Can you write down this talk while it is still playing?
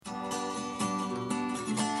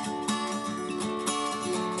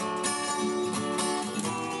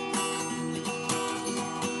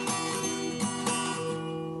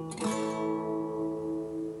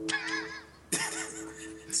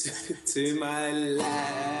To my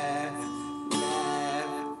left.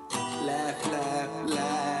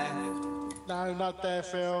 No, not there,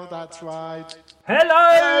 Phil. That's right. Hello,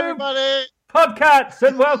 everybody. Podcats,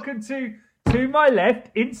 and welcome to My Left,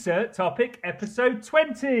 Insert Topic, Episode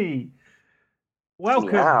 20. Welcome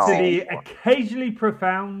to the occasionally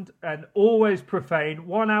profound and always profane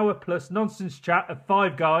 1 hour plus nonsense chat of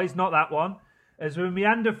five guys, not that one, as we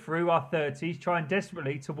meander through our 30s trying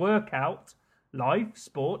desperately to work out life,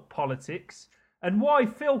 sport, politics, and why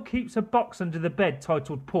Phil keeps a box under the bed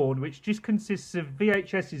titled Porn, which just consists of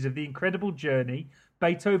VHSs of The Incredible Journey,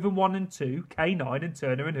 Beethoven 1 and 2, K9 and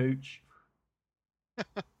Turner and Hooch.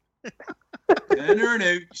 Turner and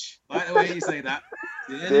Hooch. Like the way you say that.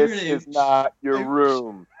 Turner This and is Hooch. not your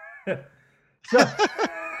room.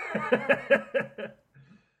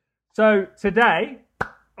 So today,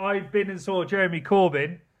 I've been and saw Jeremy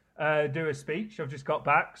Corbyn do a speech. I've just got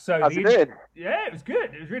back. So How's it been? Yeah, it was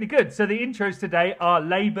good. It was really good. So the intros today are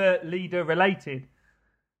Labour leader related.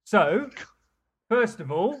 So, first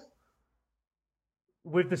of all,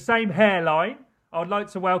 with the same hairline, I would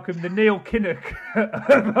like to welcome the Neil Kinnock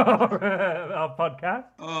of our podcast.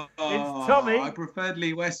 It's Tommy. I preferred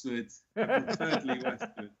Lee Westwood. How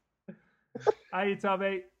are you,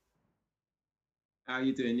 Tommy? How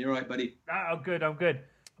you doing? You all right, buddy? Oh, I'm good.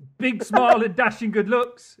 Big smile and dashing good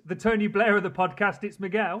looks. The Tony Blair of the podcast, it's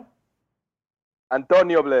Miguel.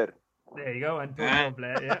 Antonio Blair. There you go, Antonio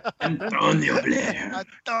Blair, yeah. Antonio Blair.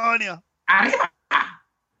 Antonio.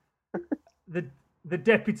 The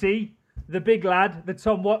deputy, the big lad, the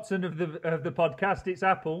Tom Watson of the podcast, it's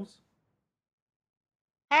Apples.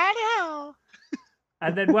 Hello.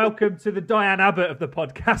 And then welcome to the Diane Abbott of the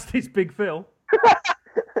podcast, it's Big Phil.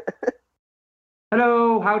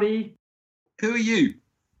 Hello, howdy. Who are you?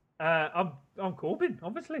 I'm Corbyn,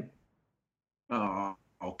 obviously. Oh,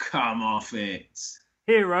 come off it.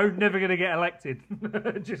 Hero, never going to get elected.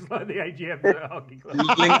 Just like the AGM at Hockey Club.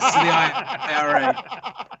 Links to the IRA.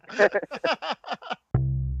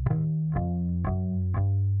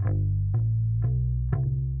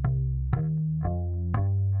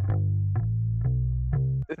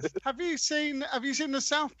 Have you seen the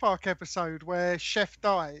South Park episode where Chef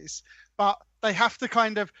dies, but they have to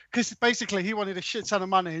because basically he wanted a shit ton of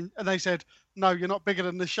money and they said, no, you're not bigger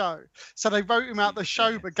than the show. So they wrote him out the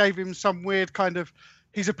show, but gave him some weird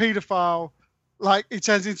he's a paedophile. Like he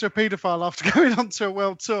turns into a paedophile after going on to a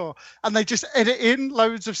world tour, and they just edit in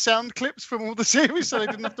loads of sound clips from all the series, so they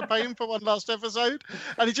didn't have to pay him for one last episode.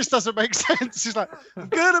 And it just doesn't make sense. He's like, I'm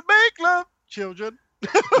gonna make love, children.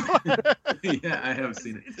 Yeah, I have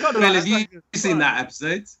seen it. Well, have you seen that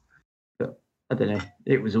episode? I don't know.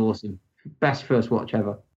 It was awesome. Best first watch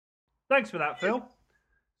ever. Thanks for that, Phil.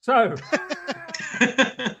 So.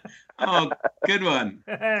 Oh, good one.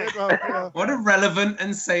 What a relevant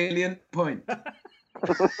and salient point.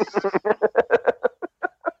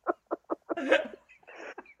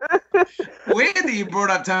 Weird that you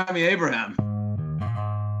brought up Tammy Abraham.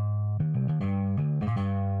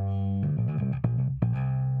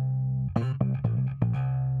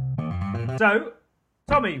 So,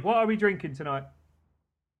 Tommy, what are we drinking tonight?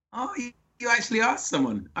 Oh, you actually asked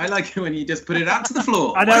someone. I like it when you just put it out to the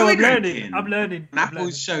floor. I know, I'm learning.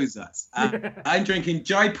 Apples shows us. I'm drinking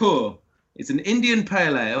Jaipur. It's an Indian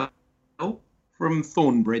pale ale from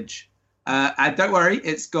Thornbridge. Don't worry,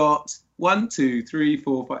 it's got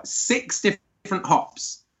 6 different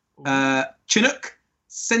hops. Chinook,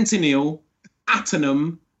 Centennial,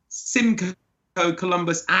 Atenum, Simcoe,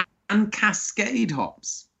 Columbus, and Cascade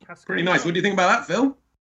hops. Pretty nice. What do you think about that, Phil?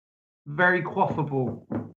 Very quaffable.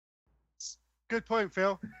 Good point,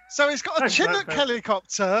 Phil. So it's got a Chinook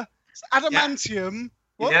helicopter, adamantium,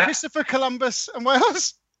 Christopher Columbus, and what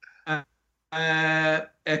else? A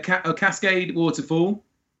Cascade waterfall.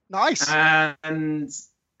 Nice. And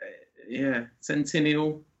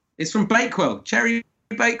Centennial. It's from Bakewell, Cherry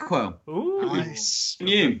Bakewell. Ooh, nice.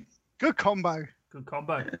 New. Good combo.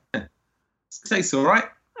 Tastes all right.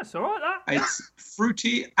 That's all right, that. It's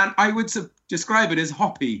fruity, and I would describe it as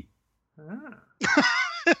hoppy.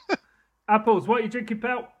 Apples, what are you drinking,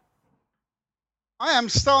 pal? I am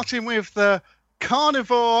starting with the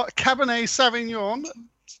Carnivore Cabernet Sauvignon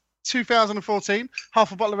 2014,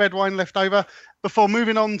 half a bottle of red wine left over, before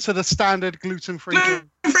moving on to the standard gluten-free.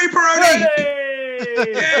 Gluten-free Peroni!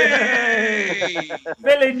 Yay!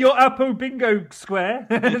 Fill in your Apple bingo square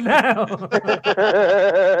now.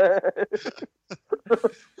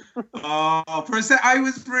 Oh, for a sec, I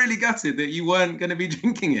was really gutted that you weren't going to be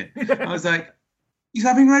drinking it. I was like, he's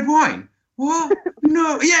having red wine? What?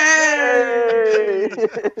 No. Yay!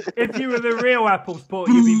 If you were the real Apple sport,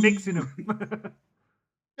 you'd be mixing them.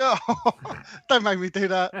 Oh, don't make me do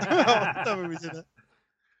that. Don't make me do that.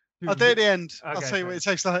 I'll do it at the end. Okay, I'll tell you what it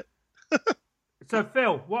tastes like. So,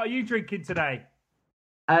 Phil, what are you drinking today?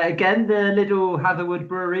 Again, the little Hatherwood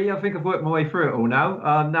Brewery. I think I've worked my way through it all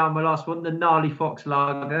now. Now my last one, the Gnarly Fox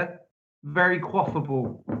Lager. Very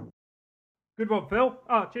quaffable. Good one, Phil.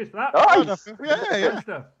 Oh, cheers for that. Nice. Yeah. Good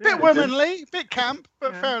stuff. Bit womanly, bit camp,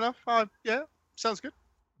 but fair enough. Yeah, sounds good.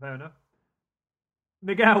 Fair enough.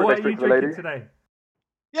 Miguel, what are you drinking today?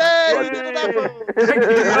 Yay! Yay! We did an apple. Thank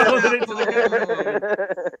you. I wasn't into the camera.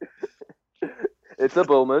 It's a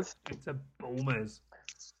Bulmers. It's a Bulmers.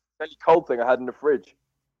 The only cold thing I had in the fridge.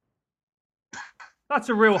 That's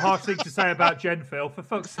a real harsh thing to say about Jen, Phil, for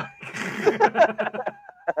fuck's sake.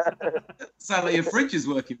 Sounds like your fridge is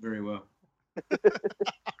working very well.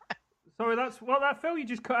 Sorry, that's that Phil you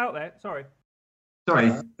just cut out there. Sorry.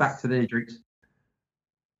 Sorry, back to the drinks.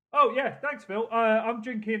 Oh yeah, thanks, Phil. I'm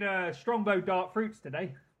drinking Strongbow Dark Fruits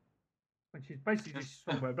today, which is basically just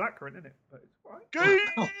Strongbow blackcurrant, isn't it? But it's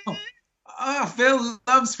fine. Phil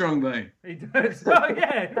loves Strongbow. He does. Oh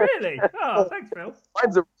yeah, really? Oh, thanks, Phil.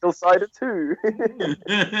 Mine's a real cider too.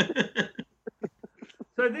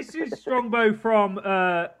 So this is Strongbow from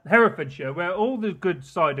Herefordshire, where all the good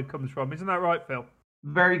cider comes from. Isn't that right, Phil?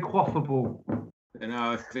 Very quaffable. I know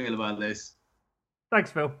how I feel about this.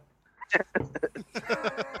 Thanks, Phil.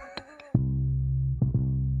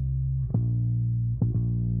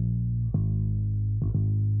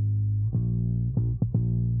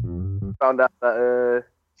 Found out that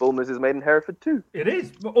Bulmers is made in Hereford too. It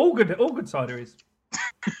is. All good cider is.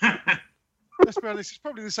 Let's be honest, it's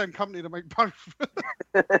probably the same company that make both.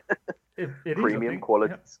 It is, Premium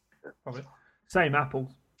quality. Yeah, probably. Same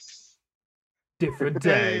apples. Different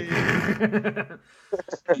day.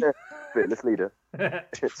 Fearless leader.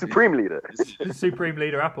 Supreme leader. The Supreme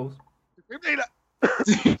Leader apples.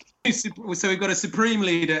 So we've got a supreme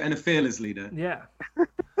leader and a fearless leader. Yeah.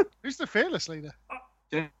 Who's the fearless leader?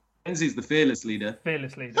 Jenzie's the fearless leader.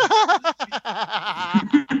 Fearless leader.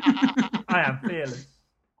 I am fearless.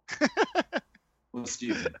 Well,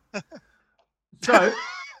 stupid. So,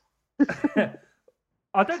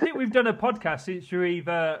 I don't think we've done a podcast since we've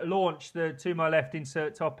launched the To My Left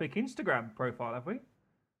Insert Topic Instagram profile, have we?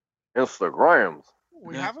 Instagrams.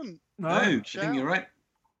 We No. haven't. No, I think you're right.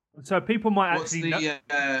 So people might What's actually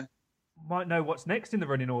the might know what's next in the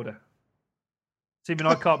running order. Assuming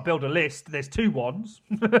I can't build a list, there's 2 ones.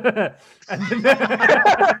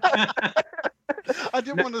 I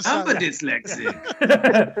didn't want to say I'm that.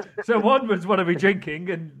 dyslexic. So one was what are we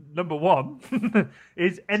drinking, and number 1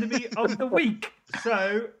 is Enemy of the Week.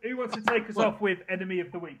 So who wants to take us off with Enemy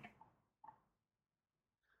of the Week?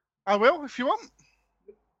 I will, if you want.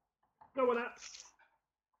 Go on, that.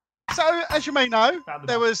 So, as you may know, Found them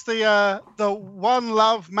there out. was the One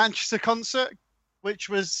Love Manchester concert, which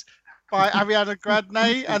was by Ariana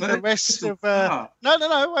Grande and the rest of...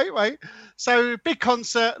 No, wait. So, big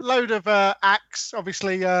concert, load of acts,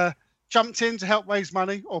 obviously jumped in to help raise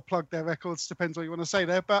money or plug their records, depends what you want to say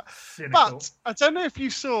there. But I don't know if you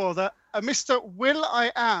saw that Mr. Will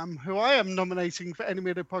I Am, who I am nominating for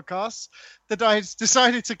Enemy of the Podcast, that I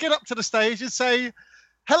decided to get up to the stage and say,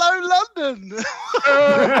 "Hello, London."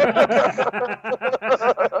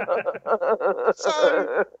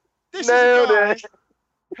 So this is a guy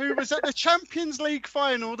who was at the Champions League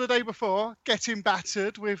final the day before, getting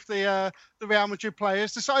battered with the Real Madrid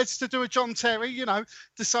players, decides to do a John Terry,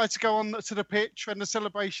 decides to go on to the pitch when the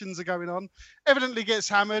celebrations are going on, evidently gets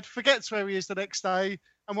hammered, forgets where he is the next day,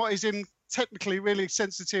 and what is in technically really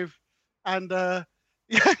sensitive and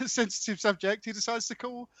sensitive subject, he decides to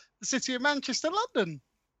call the city of Manchester London,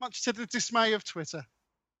 much to the dismay of Twitter.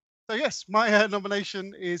 So yes, my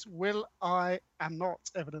nomination is Will I Am Not,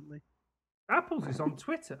 evidently. Apples is on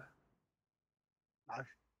Twitter.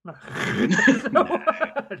 No. No. No,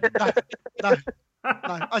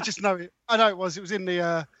 I just know it. I know it was. It was in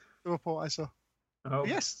the report I saw. Oh. But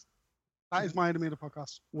yes, that is my Enemy of the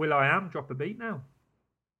Podcast. Will I Am, drop a beat now.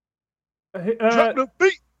 Drop the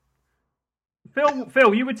beat.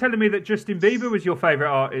 Phil, you were telling me that Justin Bieber was your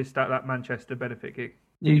favourite artist at that Manchester benefit gig.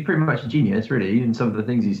 He's pretty much a genius, really, in some of the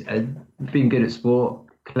things he's said. Being good at sport,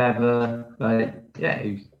 clever,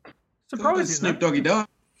 he's... Surprising. Snoop Doggy Dogg.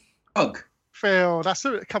 Phil,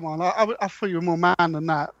 come on. I thought you were more man than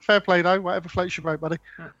that. Fair play, though. Whatever floats your boat, buddy.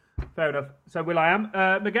 Fair enough. So Will I Am.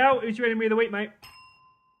 Miguel, who's your Enemy of the Week, mate?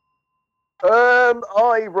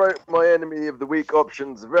 I wrote my Enemy of the Week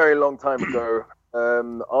options a very long time ago.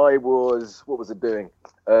 What was it doing?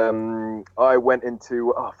 I went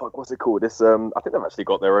into, what's it called? This, I think they've actually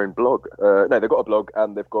got their own blog. No, they've got a blog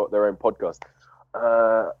and they've got their own podcast.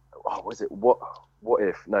 What is it? What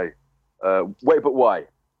if? No. Wait, but why?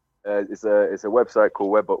 It's a website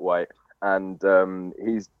called Web.White, and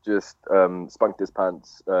he's just spunked his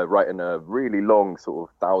pants writing a really long sort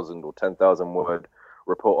of 1,000 or 10,000 word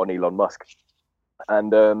report on Elon Musk,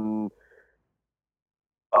 and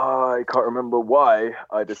I can't remember why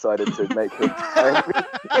I decided to make him.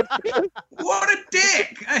 What a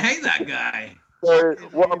dick! I hate that guy. So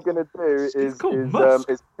what I'm gonna do is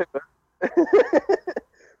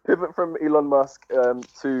pivot from Elon Musk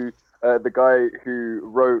to the guy who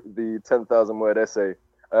wrote the 10,000 word essay.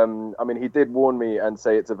 I mean, he did warn me and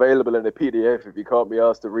say it's available in a PDF if you can't be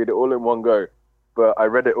asked to read it all in one go. But I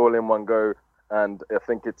read it all in one go, and I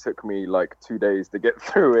think it took me like 2 days to get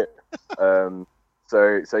through it.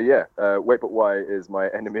 So yeah, Wait But Why is my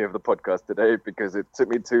enemy of the podcast today because it took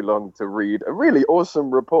me too long to read a really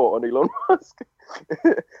awesome report on Elon Musk.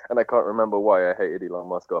 And I can't remember why I hated Elon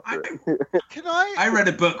Musk after it. I read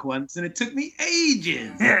a book once and it took me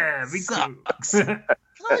ages. Yeah, sucks. Can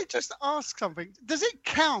I just ask something? Does it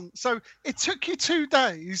count? So it took you 2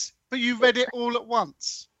 days, but you read it all at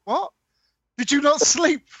once. What? Did you not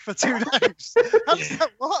sleep for 2 days? How's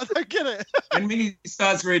that? What? I don't get it. When he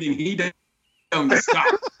starts reading, he don't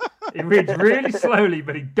stop. He reads really slowly,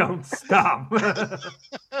 but he don't stop.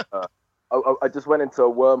 I just went into a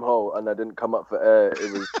wormhole and I didn't come up for air.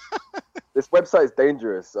 It was this website's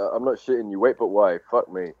dangerous. I'm not shitting you. Wait, but why? Fuck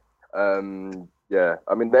me. Yeah,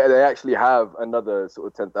 I mean they actually have another sort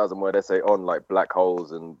of 10,000 word essay on like black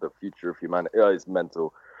holes and the future of humanity. It's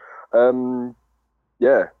mental.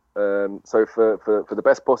 Yeah. So for the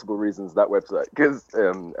best possible reasons, that website, because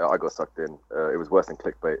I got sucked in. It was worse than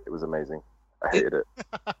clickbait. It was amazing. I hated it.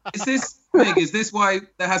 Is this why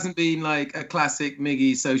there hasn't been like a classic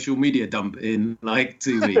Miggy social media dump in like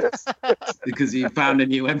 2 weeks? Because you found a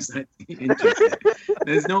new website interesting.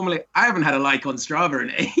 There's normally, I haven't had a like on Strava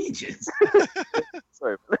in ages.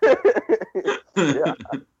 Sorry. Yeah.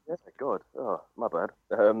 God. Oh, my bad.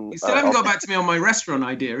 You still haven't got back to me on my restaurant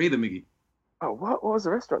idea either, Miggy. Oh, what was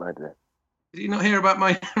the restaurant idea? Did you not hear about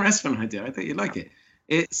my restaurant idea? I think you'd like it.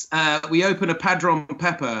 It's we open a Padron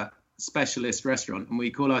Pepper specialist restaurant and we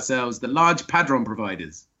call ourselves the Large Padron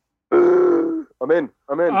Providers. I'm in.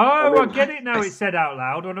 Oh, I get it now. It's said out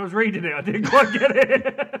loud. When I was reading it, I didn't quite get it.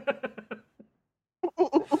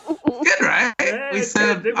 Good, right? Yeah, we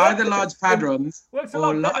serve either large padrons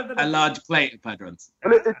or a large plate of padrons.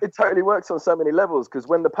 Well, it totally works on so many levels because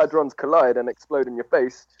when the padrons collide and explode in your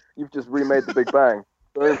face, you've just remade the Big Bang.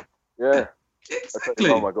 So, yeah. Exactly.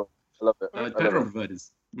 Oh my God. I love it. Padron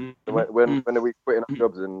providers. When are we quitting our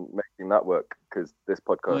jobs and making that work? Because this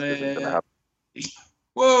podcast isn't going to happen.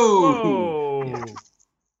 Whoa!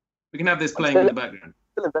 We can have this playing in the background.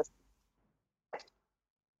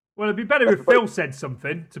 Well, it'd be better if Phil said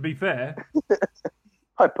something, to be fair.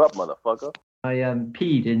 Hype up, motherfucker. I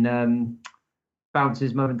peed in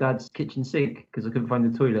Bounce's mum and dad's kitchen sink because I couldn't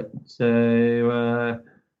find the toilet. So,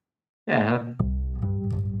 yeah.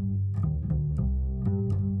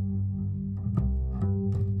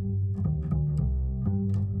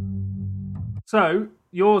 So,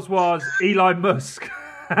 yours was Elon Musk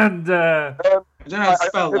and... I don't know how to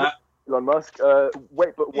spell that. Elon Musk.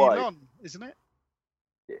 Wait, but why? Elon, isn't it?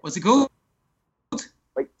 What's it called?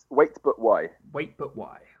 Wait, but why? Wait, but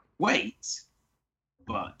why? Wait,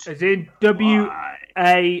 but... As in W-A-I-T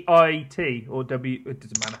or W... It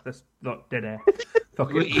doesn't matter. That's not dead air.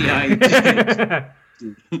 Fuck it.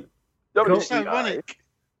 It's so ironic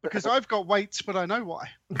because I've got weights, but I know why.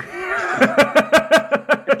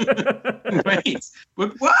 Wait,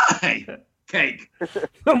 but why? Cake.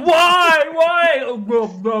 Why?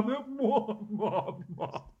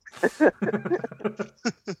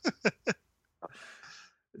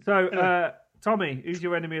 So, Tommy, who's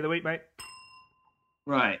your enemy of the week, mate?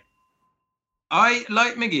 Right. I,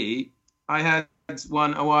 like Miggy, I had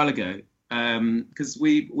one a while ago because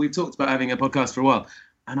we've talked about having a podcast for a while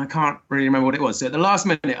and I can't really remember what it was. So at the last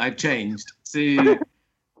minute, I've changed to...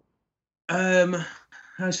 how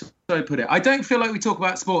should I put it? I don't feel like we talk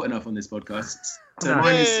about sport enough on this podcast. So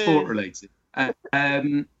mine is sport related.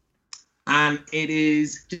 And it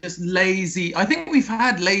is just lazy. I think we've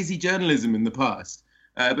had lazy journalism in the past.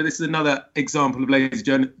 But this is another example of lazy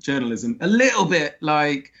journalism. A little bit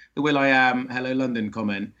like the will.i.am Hello London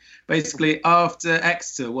comment. Basically, after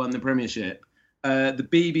Exeter won the Premiership, the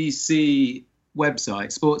BBC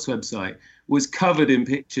website, sports website, was covered in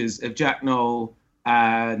pictures of Jack Noel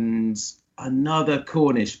and another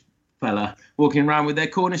Cornish fella walking around with their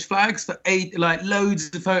Cornish flags for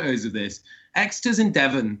loads of photos of this. Exeter's in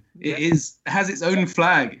Devon. It has its own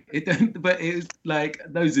flag. But it was like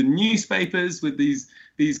those are newspapers with these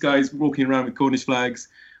guys walking around with Cornish flags.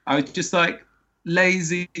 I was just like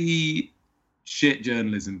lazy shit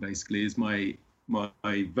journalism. Basically, is my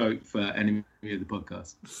vote for enemy of the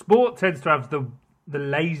podcast. Sport tends to have the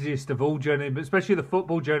laziest of all journalism, but especially the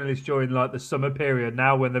football journalists during like the summer period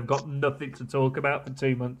now when they've got nothing to talk about for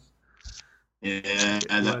 2 months. Yeah,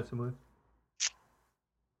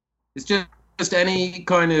 it's just any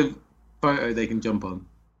kind of photo they can jump on.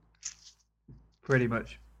 Pretty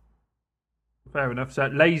much. Fair enough. So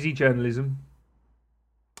lazy journalism.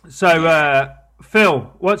 So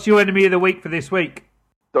Phil, what's your enemy of the week for this week?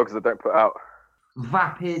 Dogs that don't put out.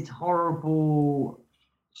 Vapid, horrible,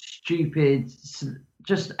 stupid,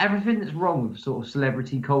 just everything that's wrong with sort of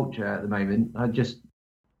celebrity culture at the moment.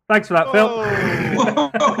 Thanks for that, Phil.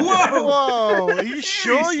 Whoa! Are you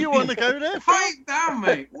sure you want to go there? Pipe down,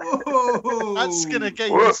 mate. Whoa! That's gonna get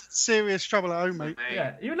you in serious trouble at home, mate.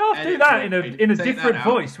 Yeah, you laugh do that in a different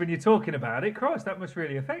voice when you're talking about it. Christ, that must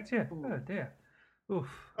really affect you. Oh dear. Oof.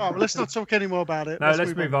 Oh, well, let's not talk any more about it. No,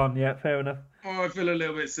 let's move on. Yeah, fair enough. Oh, I feel a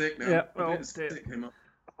little bit sick now. Yeah. A bit sick.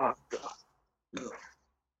 Oh, God.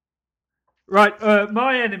 Right,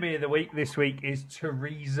 my enemy of the week this week is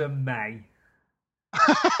Theresa May.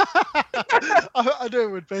 I knew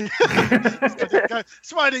it would be.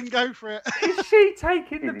 That's why I didn't go for it. Is she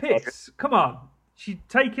taking the piss? Come on. She's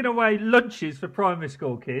taking away lunches for primary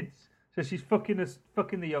school kids. So she's fucking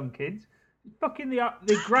the young kids. Fucking the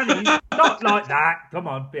grannies. Not like that. Come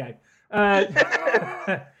on, behave. And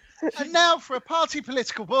now for a party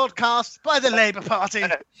political broadcast by the Labour Party.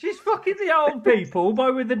 She's fucking the old people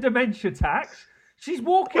with the dementia tax. She's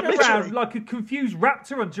walking around like a confused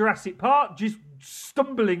raptor on Jurassic Park, just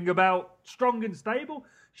stumbling about strong and stable.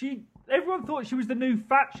 Everyone thought she was the new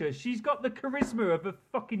Thatcher. She's got the charisma of a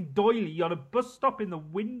fucking doily on a bus stop in the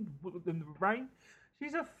wind, in the rain.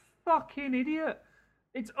 She's a fucking idiot.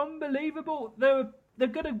 It's unbelievable. They're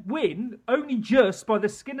going to win only just by the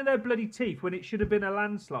skin of their bloody teeth when it should have been a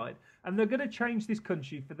landslide. And they're going to change this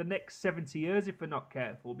country for the next 70 years if we're not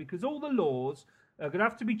careful, because all the laws are going to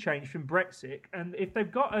have to be changed from Brexit. And if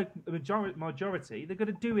they've got a majority, they're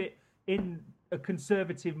going to do it in a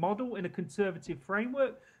conservative model, in a conservative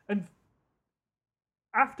framework. And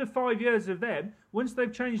after 5 years of them, once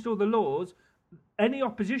they've changed all the laws, any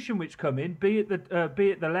opposition which come in, be it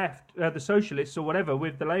the left, the socialists or whatever,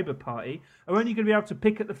 with the Labour Party, are only going to be able to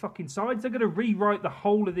pick at the fucking sides. They're going to rewrite the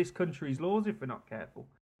whole of this country's laws if we're not careful.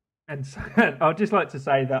 And so, I'd just like to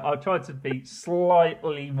say that I tried to be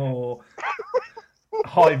slightly more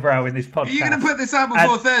highbrow in this podcast. Are you going to put this out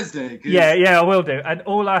before Thursday? Yeah, I will do. And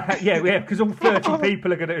because all 30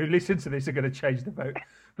 people who listen to this are going to change the vote.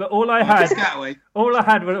 But all I had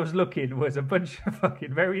when I was looking was a bunch of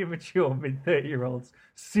fucking very immature mid-30-year-olds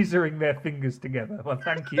scissoring their fingers together. Well,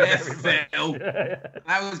 thank you very much. Phil.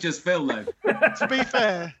 That was just Phil, though. To be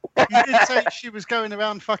fair, you did say she was going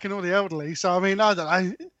around fucking all the elderly, so I mean, I don't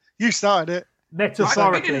know. You started it.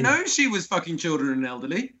 Metaphorically. I didn't know she was fucking children and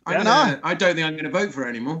elderly. Yeah. I don't think I'm going to vote for her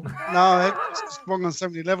anymore. No, it's wrong on so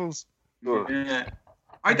many levels. Yeah.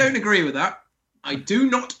 I don't agree with that. I do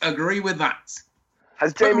not agree with that.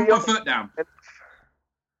 Has Jamie Put my foot down.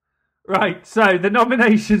 Right, so the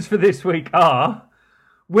nominations for this week are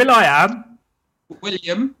will.i.am.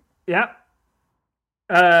 William. Yep.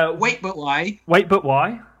 Wait, but why? Wait, but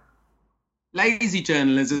why? Lazy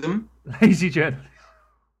journalism. Lazy journalism.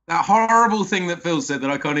 That horrible thing that Phil said that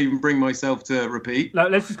I can't even bring myself to repeat. No,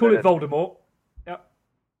 let's just call it Voldemort. Yep.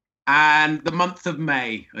 And the month of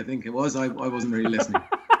May, I think it was. I wasn't really listening.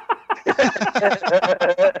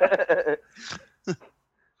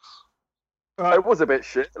 It was a bit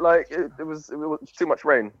shit. Like it was too much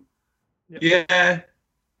rain. Yep. Yeah.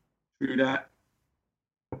 True that.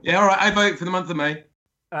 Yeah, all right. I vote for the month of May.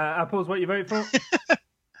 Apples, what you vote for?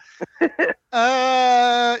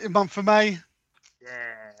 Month for May.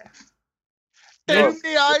 Yeah. In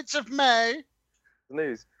the Ides of May. The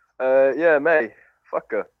news. Yeah, May.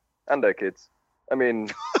 Fuck her. And her kids. I mean.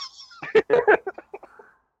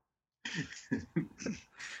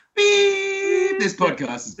 Beep. This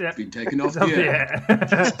podcast has been taken off the air.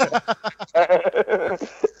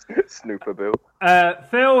 Snooper Bill.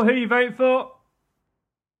 Phil, who you vote for?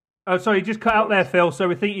 Oh, sorry, you just cut out there, Phil. So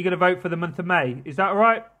we think you're going to vote for the month of May. Is that all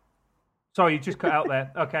right? Sorry, you just cut out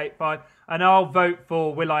there. Okay, fine. And I'll vote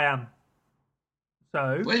for will.i.am.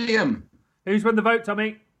 So, William. Who's won the vote,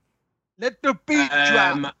 Tommy? Let the beat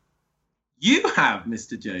drop. You have,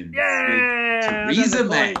 Mr. Jones. Yeah! Theresa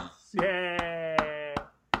May. Yeah!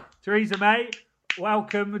 Theresa May,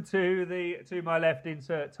 welcome to my left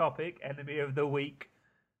insert topic, enemy of the week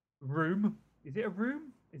room. Is it a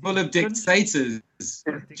room? Full of dictators.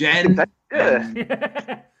 Jen.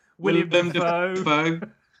 Yeah. William Dafoe.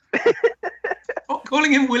 Oh,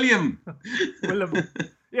 calling him William.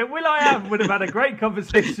 Yeah, Will.i.am would have had a great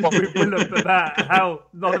conversation with Willem about how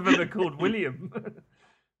none of them are called William.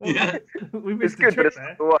 Yeah. We missed It's a good, trick but it's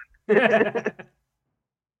there. not the one.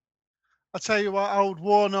 I'll tell you what, old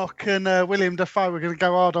Warnock and William Dafoe are going to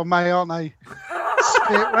go hard on May, aren't they?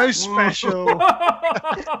 It was special.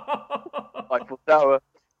 Eiffel Tower.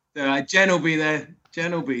 All right, Jen will be there.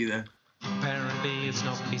 Apparently it's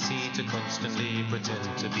not PC to constantly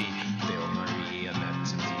pretend to be Bill Murray, and that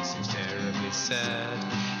to me seems terribly sad.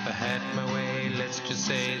 If I had my way, let's just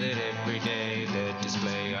say that every day they'd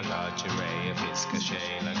display a large array of his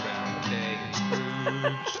cachet like Groundhog Day and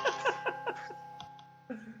Scrooge.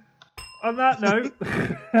 On that note,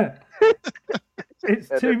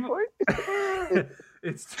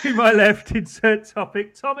 it's to my left. Insert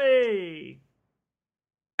topic, Tommy.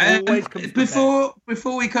 Always comes Before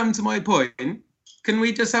we come to my point, can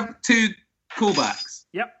we just have 2 callbacks?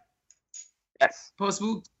 Yep. Yes.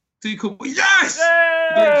 Possible? 2 callbacks. Yes!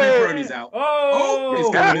 Yay! Gluten-free Peroni's out. Oh! It's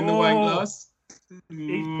going in the wine glass.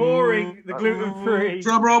 He's pouring the gluten-free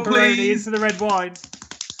Drum roll, Peroni please. into the red wine.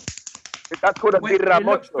 That's called a birra It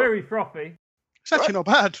looks mocho. very frothy. It's actually not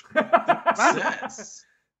bad. Yes.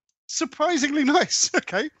 Surprisingly nice.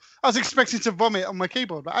 Okay. I was expecting to vomit on my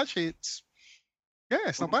keyboard, but actually it's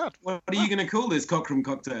not bad. What are you going to call this Cochrane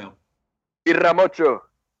cocktail? Birra mocho.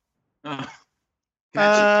 Oh.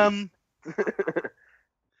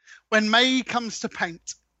 When May comes to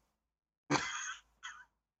paint.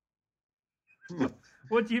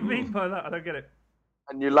 What do you mean by that? I don't get it.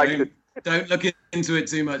 And you like it. Don't look into it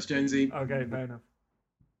too much, Jonesy. Okay, fair enough.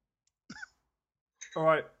 All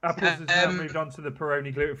right, Apples has now moved on to the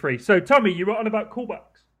Peroni gluten-free. So, Tommy, you were on about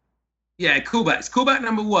callbacks. Yeah, callbacks. Callback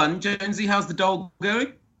number 1, Jonesy. How's the doll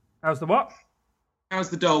going? How's the what? How's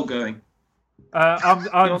the doll going?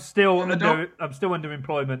 I'm still on the under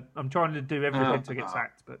employment. I'm trying to do everything to get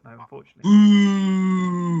sacked, but no, unfortunately.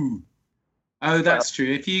 Ooh. Oh, that's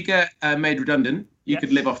true. If you get made redundant, you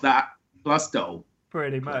could live off that plus doll.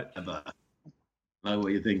 Pretty much. I know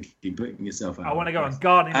what you're thinking, putting yourself out. I want to go on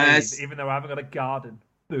gardening leave, even though I haven't got a garden.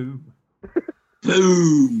 Boom.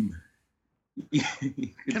 Boom.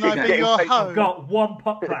 Can I be your I've hoe? got 1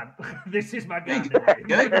 pot plant. This is my gardening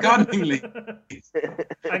leave. Gardening leave.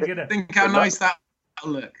 I'm gonna Think how nice that'll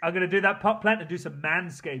look. I'm gonna do that pot plant and do some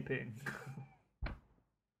manscaping.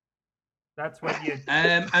 That's when you.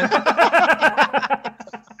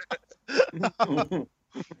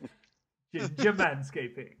 Ginger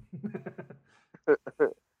manscaping.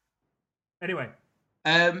 Anyway.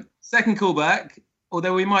 Second callback,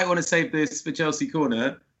 although we might want to save this for Chelsea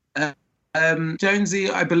Corner. Jonesy,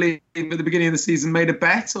 I believe, at the beginning of the season, made a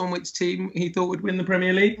bet on which team he thought would win the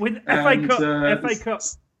Premier League. With FA Cup.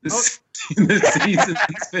 The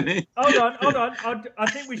season's finished. Hold on. I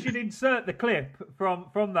think we should insert the clip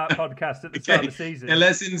from that podcast at the start of the season. Yeah,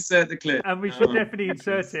 let's insert the clip. And we should definitely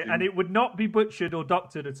insert it, and it would not be butchered or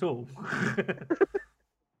doctored at all.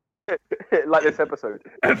 Like this episode.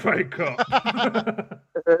 FA Cup.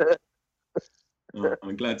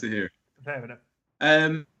 I'm glad to hear it. Fair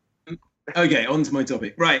enough. Okay, on to my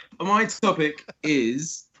topic. Right, my topic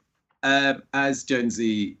is, as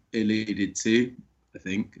Jonesy alluded to, I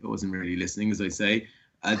think, I wasn't really listening, as I say,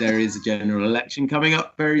 there is a general election coming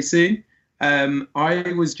up very soon.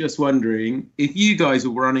 I was just wondering, if you guys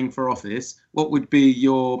were running for office, what would be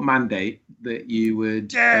your mandate that you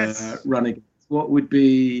would run against? What would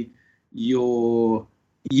be your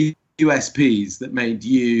USPs that made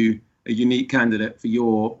you a unique candidate for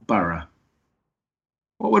your borough?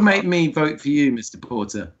 What would make me vote for you, Mr.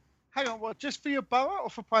 Porter? Hang on, what? Just for your borough or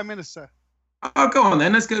for Prime Minister? Oh, go on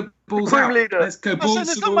then. Let's go balls out. Let's go balls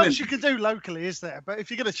There's to not the much wind. you can do locally, is there? But if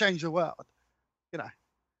you're going to change the world,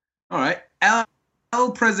 All right.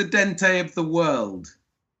 El Presidente of the world.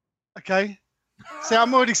 Okay. See,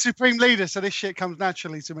 I'm already Supreme Leader, so this shit comes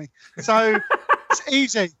naturally to me. So it's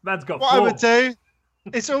easy. Man's got What I would do,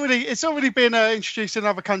 it's already been introduced in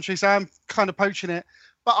other countries, so I'm kind of poaching it.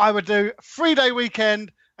 But I would do a 3-day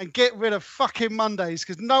weekend and get rid of fucking Mondays,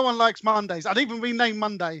 because no one likes Mondays. I'd even rename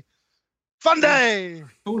Monday Fun Day.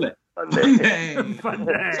 Call it. So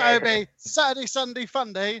it'd be Saturday, Sunday,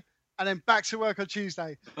 Fun Day, and then back to work on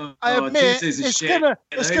Tuesday. I admit it's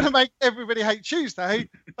gonna make everybody hate Tuesday,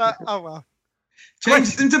 but oh well.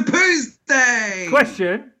 Change them to Tuesday.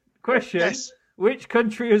 Question. Yes. Which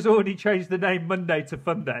country has already changed the name Monday to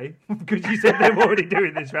Fun Day? Because you said they're already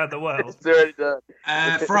doing this around the world. It's already done.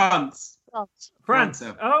 France. France.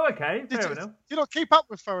 Oh, okay. Fair enough. Do you not keep up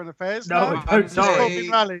with foreign affairs? No, I don't. Sorry.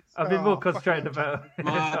 Rallies. I've been more concentrated about. Sorry.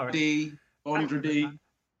 Mardi, Andrade.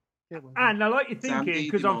 And I like your thinking, Sandy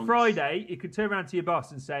because on demands. Friday, you could turn around to your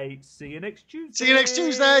boss and say, see you next Tuesday. See you next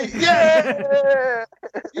Tuesday. Yeah.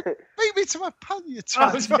 Beat me to my pun, you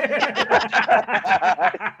Oh, twat. yeah.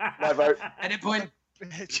 My vote. Edit point.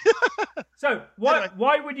 Bitch. So,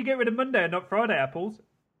 why would you get rid of Monday and not Friday, Apples?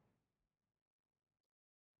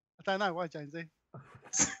 I don't know why, Jamesy.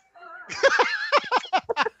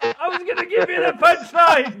 I was going to give you the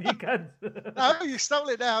punchline, you cunt. No, you stole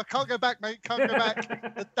it now. Can't go back, mate. Can't go back.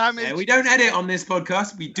 The damage. Yeah, we don't edit on this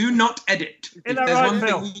podcast. We do not edit. Is If that there's right, one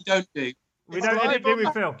Phil? thing we don't do. We It's don't live edit, do we,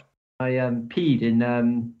 on- Phil? I peed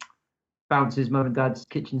in Bounce's mum and dad's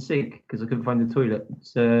kitchen sink because I couldn't find the toilet.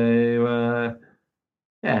 So,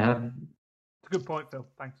 yeah. It's a good point, Phil.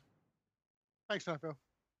 Thanks. Thanks for that, Phil.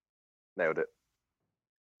 Nailed it.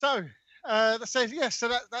 So, so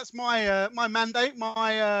that's my my mandate,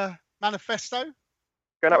 my manifesto.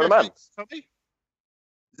 Going out with a man. Tommy. Is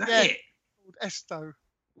that Yeah. it? Called Esto.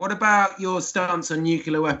 What about your stance on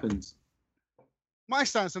nuclear weapons? My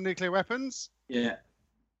stance on nuclear weapons. Yeah.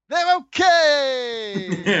 They're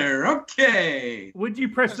okay. Okay. Would you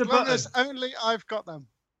press As the long button? as only I've got them.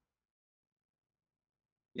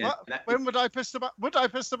 Yeah. What? When would I press the button? Would I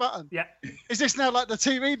press the button? Yeah. Is this now like the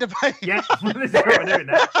TV debate? Yeah. This is what we're doing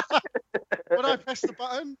now. Would I press the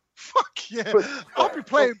button? Fuck yeah. I'll be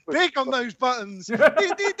playing big on those buttons.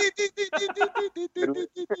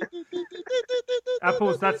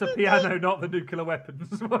 Apples, that's a piano, not the nuclear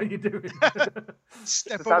weapons. What are you doing?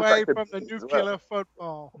 Step It's a away soundtrack from the to- as nuclear well.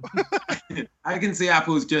 football. I can see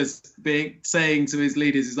Apple's just saying to his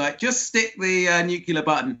leaders, he's like, just stick the nuclear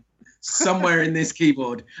button somewhere in this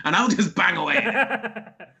keyboard, and I'll just bang away.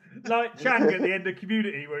 Like Chang at the end of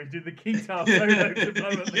Community, where he's doing the guitar solo to blow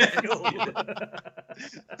up the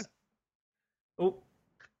school. Oh,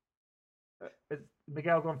 has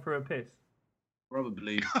Miguel gone for a piss?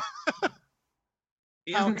 Probably.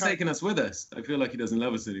 He hasn't Okay. taken us with us. I feel like he doesn't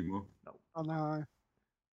love us anymore. I know.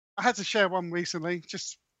 I had to share one recently,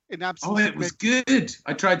 just in absence Oh, of it was Mick. good.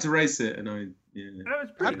 I tried to race it, and I That was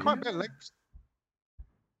It pretty had quite a bit of length.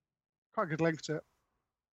 Quite a good length to it.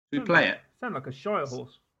 we play it. Sound like a Shire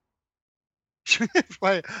horse.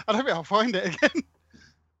 Play it. I don't think I'll find it again.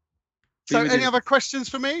 So, with any it. other questions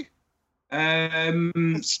for me?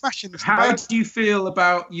 I'm smashing this How debate. do you feel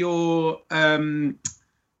about your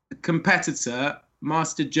competitor,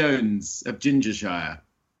 Master Jones of Gingershire?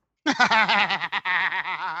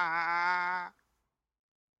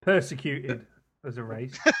 Persecuted as a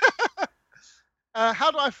race.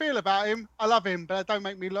 How do I feel about him? I love him, but don't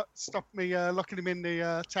make me stop me locking him in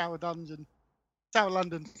the Tower Dungeon. Tower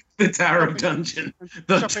London. The Tower of Dungeon.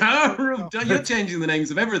 The Shopping- Tower of Dungeon. You're changing the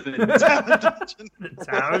names of everything. Tower Dungeon. The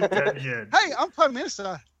Tower Dungeon. Hey, I'm Prime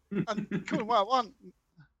Minister. I'm calling what I want.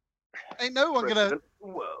 Ain't no one gonna President of the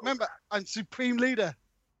world. remember. I'm Supreme Leader.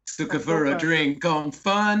 Took her for a drink on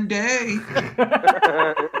Fun Day.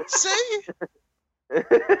 See?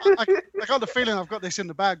 I got the feeling I've got this in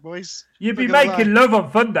the bag, boys. You'd be Not gonna making love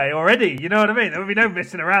on Fun Day already. You know what I mean? There would be no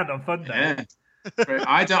messing around on Fun Day. Yeah.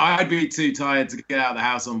 I'd be too tired to get out of the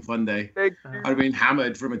house on Fun Day. Big I'd have been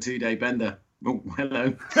hammered from a 2-day bender. Oh,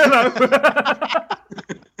 hello. Hello.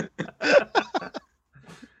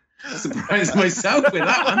 Surprised myself with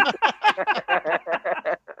that one.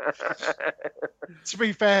 To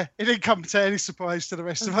be fair, it didn't come to any surprise to the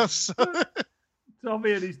rest of us.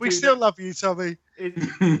 Tommy and his We two- still love you, Tommy. Is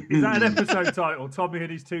that an episode title? Tommy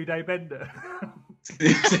and his 2-day bender.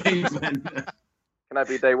 2-day bender. Can I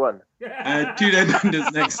be day one? 2-day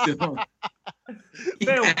bender's next door.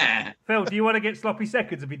 Phil, Yeah. Phil, do you want to get sloppy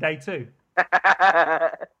seconds and be day 2?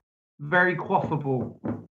 Very quaffable.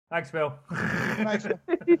 Thanks, Phil. Thanks,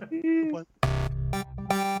 Phil.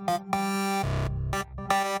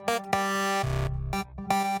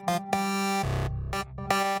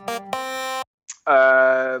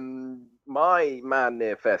 My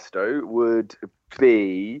manifesto would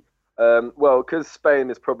be, because Spain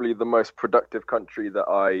is probably the most productive country that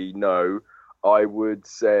I know. I would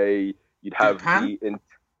say you'd have Japan?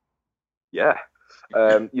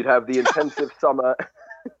 you'd have the intensive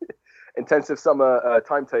summer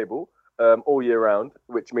timetable all year round,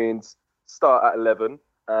 which means start at 11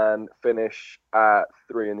 and finish at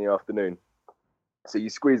 3 in the afternoon. So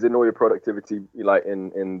you squeeze in all your productivity like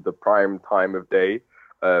in the prime time of day,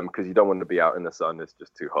 because you don't want to be out in the sun. It's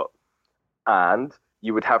just too hot. And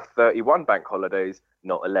you would have 31 bank holidays,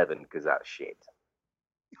 not 11, because that's shit.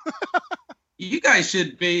 You guys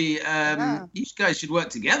should be. Yeah. You guys should work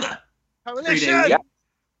together. 3 days. Coalition! Yeah.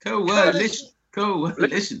 Coalition.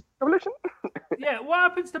 Coalition. Coalition? Yeah, what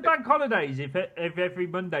happens to bank holidays if every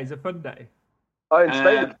Monday's a fun day? Oh, in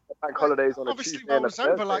Spain, bank holidays on a Obviously, Tuesday and a rolls over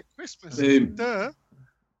Thursday. like Christmas. Boom. Duh.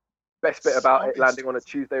 Best bit about it landing on a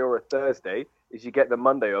Tuesday or a Thursday is you get the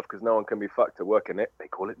Monday off because no one can be fucked to work in it. They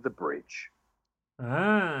call it the bridge.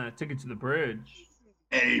 Ah, took it to the bridge.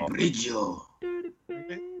 El Brillo.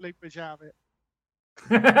 Leave bridge out of it.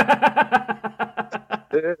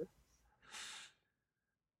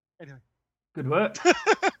 Anyway. Good work.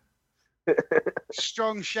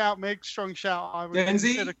 Strong shout, Mig. Strong shout. I would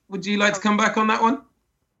Lindsay, consider- would you like to come back on that one?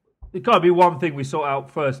 There's got to be one thing we sort out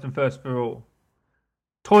first for all.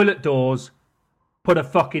 Toilet doors, put a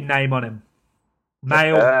fucking name on him.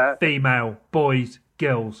 Male, female, boys,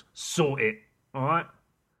 girls. Sort it. All right?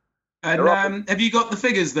 And have you got the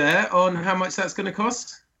figures there on how much that's going to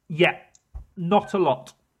cost? Yeah. Not a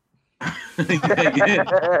lot. Yeah,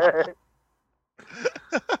 good.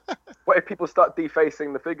 What if people start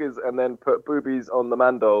defacing the figures and then put boobies on the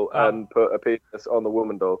man doll and put a penis on the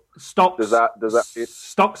woman doll? Stocks. Does that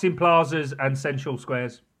stocks in plazas and central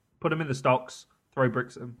squares. Put them in the stocks. Throw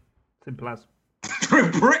bricks at them. Simple as.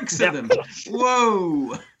 Throw bricks at them.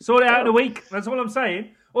 Whoa. Sort it out in a week. That's all I'm saying.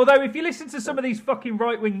 Although, if you listen to some of these fucking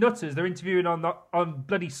right-wing nutters they're interviewing on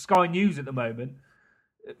bloody Sky News at the moment,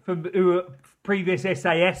 who are previous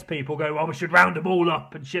SAS people go, we should round them all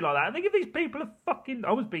up and shit like that. And they give these people a fucking...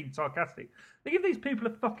 I was being sarcastic. They give these people a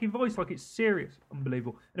fucking voice like it's serious.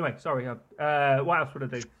 Unbelievable. Anyway, sorry. What else would I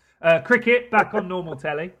do? Cricket, back on normal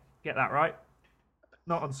telly. Get that right.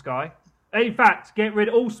 Not on Sky. In fact, get rid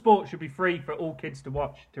of all sport should be free for all kids to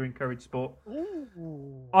watch to encourage sport.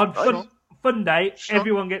 Ooh. On fun day, Sure.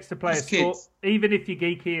 Everyone gets to play Just a sport. kids. Even if you're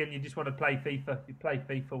geeky and you just want to play FIFA, you play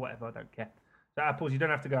FIFA, whatever, I don't care. So Apples, you don't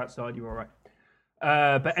have to go outside, you're all right.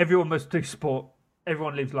 But everyone must do sport.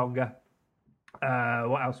 Everyone lives longer.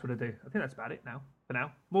 What else would I do? I think that's about it now, for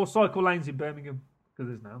now. More cycle lanes in Birmingham, because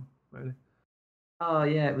there's now, really. Oh,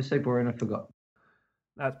 yeah, it was so boring, I forgot.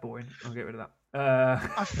 That's boring. I'll get rid of that. I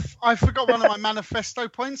forgot one of my manifesto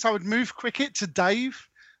points. I would move cricket to Dave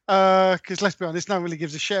because let's be honest, no one really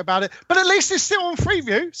gives a shit about it. But at least it's still on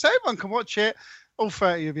Freeview, so everyone can watch it. All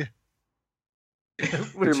 30 of you.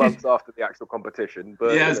 2 months after the actual competition.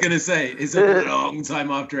 But Yeah, I was going to say, it's a long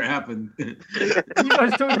time after it happened. You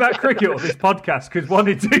guys talking about cricket on this podcast because 1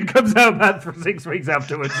 and 2 comes out about for 6 weeks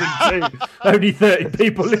afterwards, and 2 only 30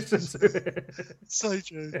 people listen to it. So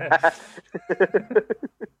true. Yeah.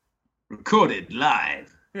 Recorded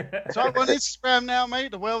live. So I'm on Instagram now,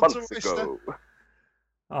 mate. The world's a months oyster. ago.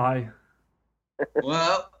 Aye.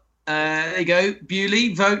 Well, there you go.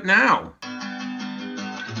 Bewley, vote now.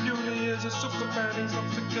 Bewley is a super fan, he's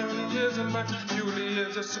not the girl he is a man. Bewley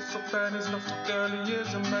is a super fan, he's not the girl he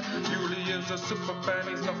is a man. Bewley is a super fan,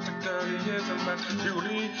 he's not the girl he is a man.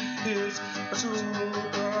 Bewley is a super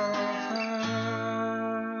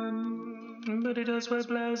fan, but he does wear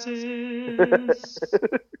blouses.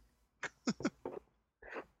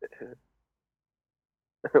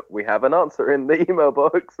 We have an answer in the email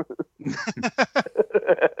box.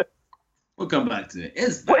 We'll come back to it.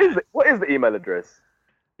 What is the email address?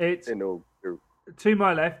 It's In all, to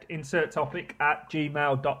my left, insert topic at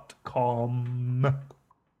gmail.com.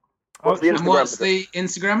 What's the And Instagram what's address? the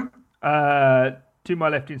Instagram? To my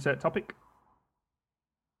left, insert topic.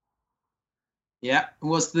 Yeah.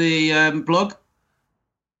 What's the blog?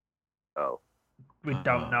 Oh. We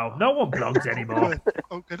don't know. No one blogs anymore. Good.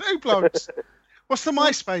 Oh, good. Who blogs? What's the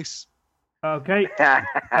MySpace? Okay.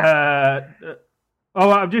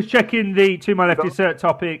 I'm just checking the to my left, insert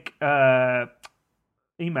topic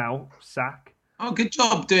email sack. Oh, good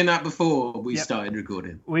job doing that before we Yep. started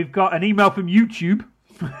recording. We've got an email from YouTube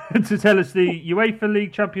to tell us the UEFA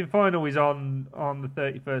League Champion Final is on the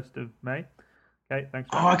 31st of May. Okay, thanks.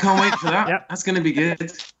 Oh, I can't wait for that. Yep. That's going to be good.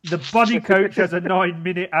 The body coach has a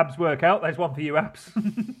 9-minute abs workout. There's one for you, abs.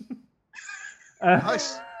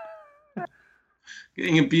 Nice.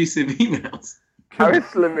 Getting abusive emails. How is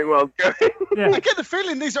Slimming World going? Yeah. I get the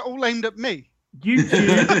feeling these are all aimed at me.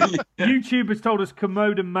 YouTube has told us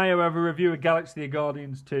Commode and Mayo have a review of Galaxy of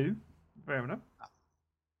Guardians 2. Fair enough.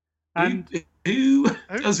 And Who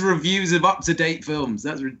does reviews of up-to-date films?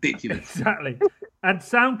 That's ridiculous. exactly. And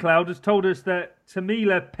SoundCloud has told us that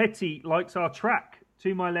Tamila Petty likes our track.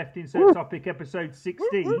 To my left, insert topic, episode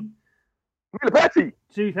 16. Tamila Petty.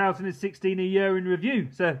 2016, a year in review.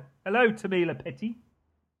 So, hello, Tamila Petty.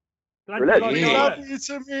 Glad you Relax. like Yeah. our Love work. you,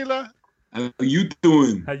 Tamila. How you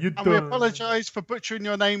doing? How you And we doing? apologise for butchering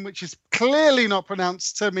your name, which is clearly not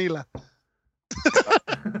pronounced Tamila.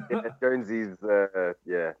 Yeah, Jonesy's,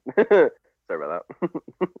 yeah. Sorry about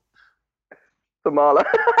that. Tamala.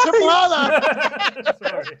 Tamala!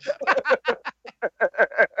 Sorry.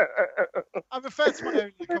 I refer to my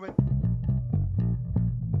own comment.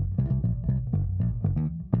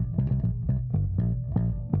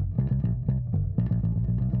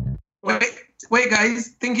 wait,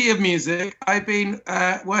 guys. Thinking of music, I've been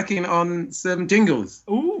working on some jingles.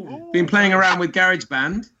 Ooh. Been playing around with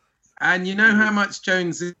GarageBand, and you know how much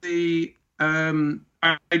Jonesy.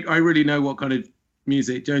 I really know what kind of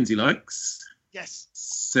music Jonesy likes. Yes.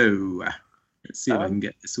 So let's see if I can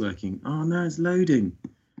get this working. Oh no, it's loading.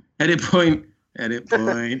 Edit point.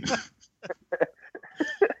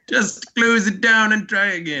 Just close it down and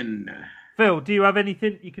try again. Phil, do you have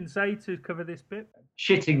anything you can say to cover this bit?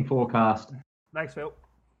 Shitting forecast. Thanks, Phil.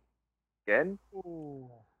 Again? Ooh.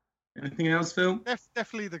 Anything else, Phil?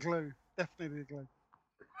 Definitely the glue. Definitely the glue.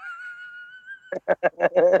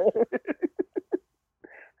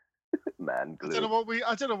 Man, glue.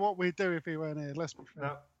 I don't know what we'd do if he weren't here. Let's be fair.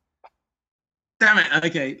 No. Damn it.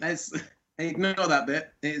 Okay, let's ignore that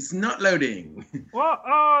bit. It's not loading. What?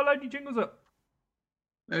 Oh, load your jingles up.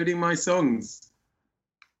 Loading my songs.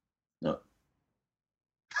 No.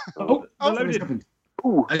 Oh, Something's loaded. happened.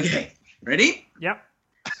 Ooh. Okay, ready? Yep.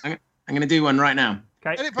 I'm going to do one right now.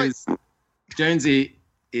 Okay. Edit point. Because Jonesy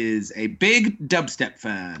is a big dubstep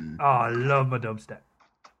fan. Oh, I love my dubstep.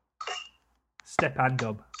 Step and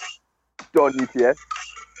dub. John UTS.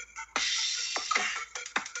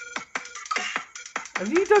 Have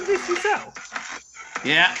you done this yourself?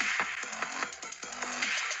 Yeah.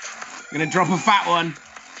 I'm going to drop a fat one.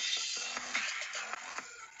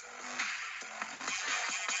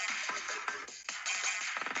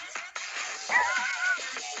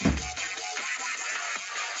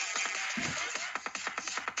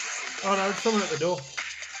 Oh no, there's someone at the door.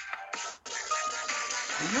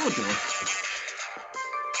 At your door.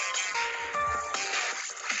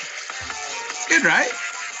 It's good, right?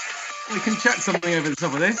 We can chuck something over the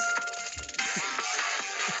top of this.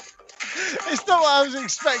 It's not what I was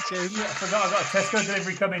expecting. I forgot I've got a Tesco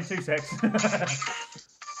delivery coming 2 secs.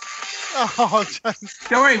 Oh, Jones.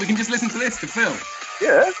 Don't worry, we can just listen to this to Phil.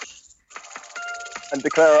 Yeah. And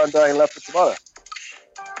declare our undying love for tomorrow.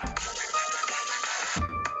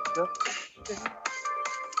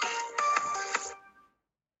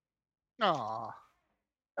 Oh.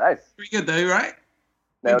 Nice. Pretty good though, right?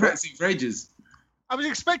 Been Nailed it. practicing for ages. I was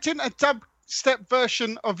expecting a dubstep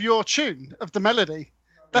version of your tune, of the melody.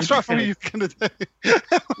 That's what I thought you were going to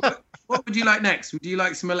do. What would you like next? Would you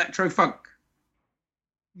like some electro funk?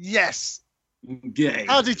 Yes. Gay.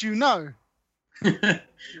 How did you know?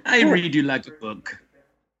 I read you like a book.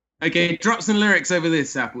 Okay, drop some lyrics over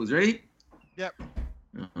this, Apples. Ready? Yep.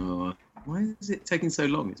 Oh, why is it taking so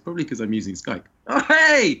long? It's probably because I'm using Skype. Oh,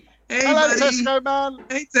 hey! Hey, Hello, buddy! Tesco man.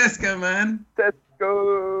 Hey, Tesco, man. Let's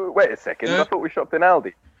go. Wait a second. I thought we shopped in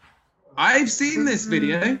Aldi. I've seen this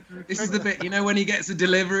video. This is the bit, you know, when he gets a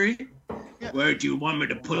delivery? Yeah. Where do you want me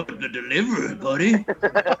to put the delivery, buddy?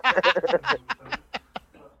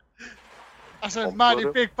 That's a mighty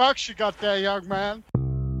big bucks you got there, young man.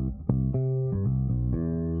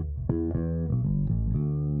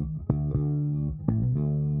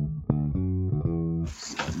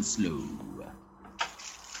 Sun slow.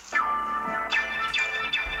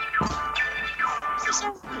 Is this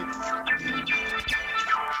so weird?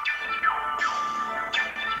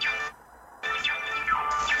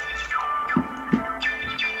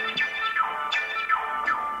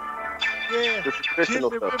 Yeah, This is traditional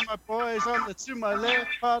chilling stuff. with my boys on the To My Left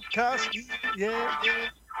podcast. Yeah.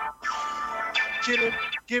 Chilling,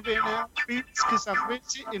 giving out beats, cause I'm rich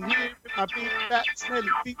sitting here with my big fat smelly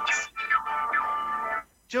beats.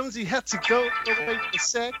 Jonesy had to go away for a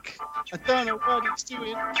sec. I don't know what he's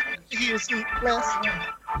doing. He isn't blessed.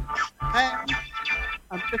 And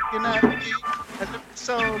I'm looking at me. I look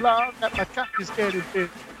so long that my cock is getting big.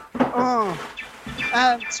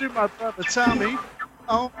 And to my brother Tommy.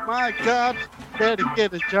 Oh my God, better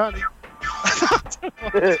get a Johnny.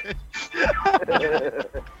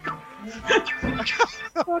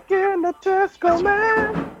 Fucking the Tesco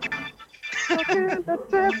man. Fucking the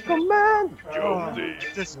Tesco man. Jonesy.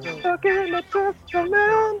 Disco. Fucking the Tesco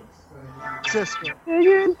man. Disco.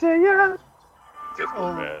 Day in, day out.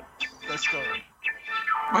 Oh, man. Let's go.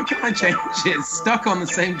 Why can't I change it? It's stuck on the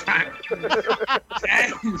same track.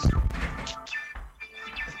 Change.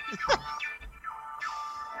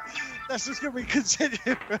 That's just going to be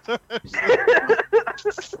continued.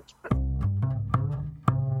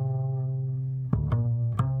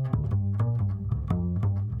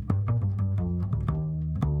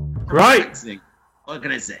 Right, What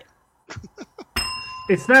can I say?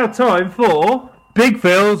 it's now time for Big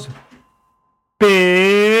Phil's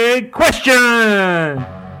Big Question.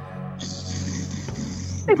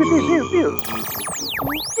 Big Phil's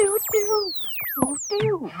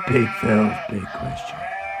Big Question.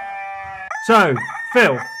 So,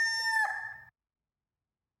 Phil,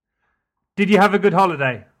 did you have a good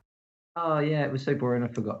holiday? Oh yeah, it was so boring. I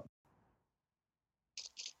forgot.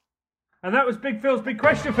 And that was Big Phil's big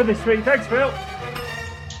question for this week. Thanks, Phil.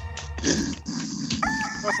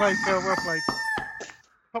 Well played, Phil. Well played.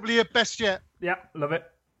 Probably your best yet. Yeah, love it.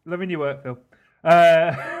 Loving your work, Phil.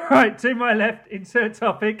 Right, to my left, insert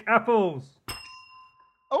topic, apples.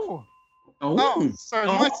 Oh. Oh. So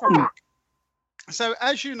my topic. So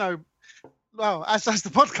as you know, well, as the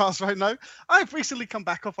podcast won't know, I've recently come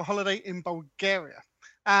back off a holiday in Bulgaria.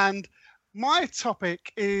 And my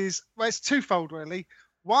topic is, well, it's twofold really.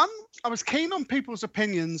 One, I was keen on people's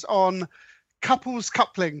opinions on couples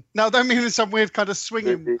coupling. Now, I don't mean in some weird kind of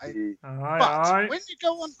swinging way. But when you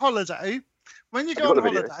go on holiday,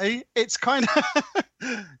 it's kind of...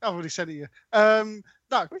 I've already said it to you.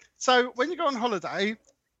 No. So when you go on holiday,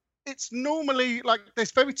 it's normally like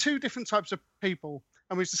there's very two different types of people.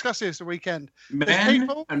 And we've discussed this the weekend. Men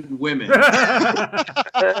and women.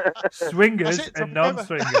 Swingers and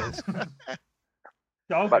non-swingers.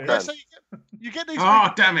 Yeah, so you get these people,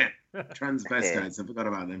 damn it. Transvestites, I forgot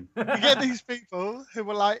about them. You get these people who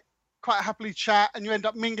will like quite happily chat and you end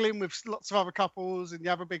up mingling with lots of other couples and you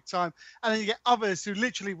have a big time. And then you get others who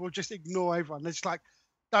literally will just ignore everyone. They're just like,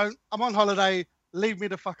 I'm on holiday, leave me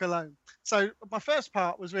the fuck alone. So my first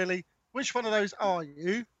part was really, which one of those are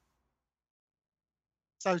you?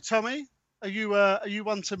 So Tommy, are you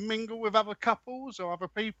one to mingle with other couples or other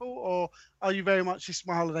people, or are you very much, this is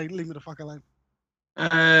my holiday, leave me the fuck alone?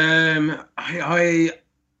 I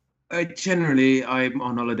generally, I'm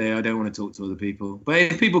on holiday. I don't want to talk to other people. But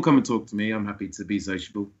if people come and talk to me, I'm happy to be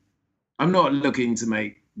sociable. I'm not looking to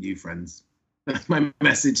make new friends. That's my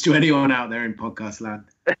message to anyone out there in podcast land.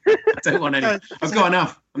 I don't want any. I've got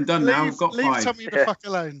enough. I'm done now. I've got 5. Leave Tommy the fuck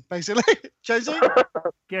alone, basically. Josie?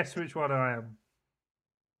 Guess which one I am.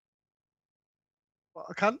 What,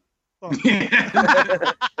 a cunt?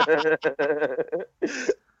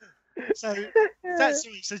 So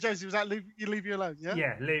Josie, was that leave you alone? Yeah.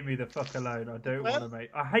 Yeah, leave me the fuck alone. I don't want to make.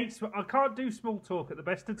 I can't do small talk at the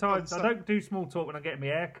best of times. I don't do small talk when I get my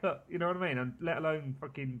hair cut. You know what I mean? And let alone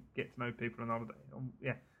fucking get to know people on holiday.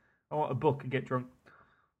 Yeah, I want a book and get drunk.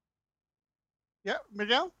 Yeah,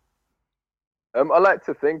 Miguel. I like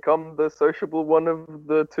to think I'm the sociable one of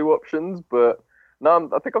the two options, but no,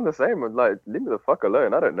 I think I'm the same. I'm like, leave me the fuck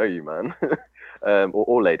alone. I don't know you, man.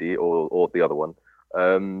 or lady, or the other one.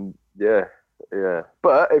 Yeah.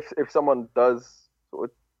 But if someone does sort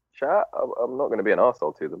of chat, I'm not going to be an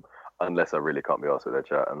arsehole to them unless I really can't be arsed with their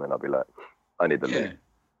chat, and then I'll be like, I need the loo.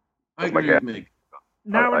 I agree with me.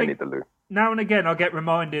 I need the loo. Now and again, I get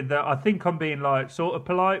reminded that I think I'm being like sort of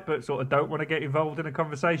polite, but sort of don't want to get involved in a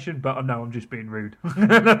conversation. But I know I'm just being rude,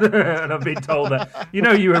 and I've been told that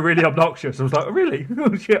you were really obnoxious. I was like, oh, really?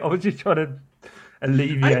 Oh shit! I was just trying to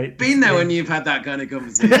alleviate. I've been there when you've had that kind of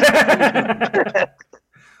conversation.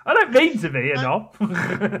 I don't mean to be, enough.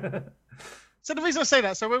 So the reason I say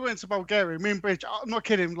that, so we went to Bulgaria, me and Bridge, I'm not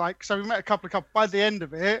kidding, like, so we met a couple of couples. By the end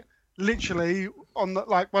of it, literally, on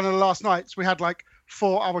one of the last nights, we had like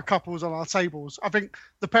 4 other couples on our tables. I think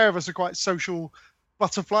the pair of us are quite social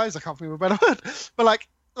butterflies, I can't think of a better word. But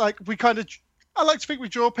like we kind of, I like to speak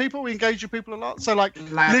with your people, we engage with people a lot. So like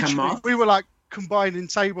literally, we were like combining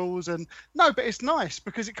tables but it's nice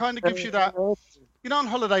because it kind of gives you that, on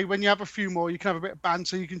holiday when you have a few more, you can have a bit of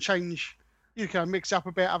banter, you can change, you can mix up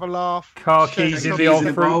a bit, have a laugh. Car keys in the old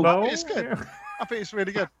fruit bowl. It's good. I think it's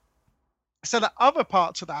really good. So the other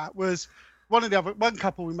part to that was one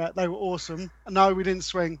couple we met, they were awesome. No, we didn't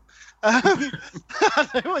swing. I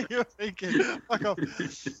know what you were thinking. Fuck off.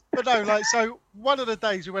 But no, so one of the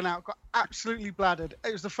days we went out, got absolutely bladdered.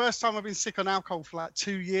 It was the first time I've been sick on alcohol for like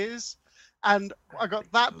 2 years. And I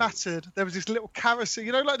got that battered. There was this little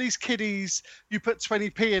carousel, like these kiddies, you put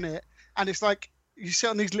 20p in it, and it's like you sit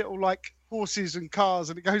on these little like horses and cars,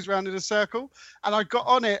 and it goes round in a circle. And I got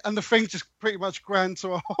on it, and the thing just pretty much ground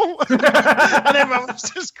to a halt, and everyone was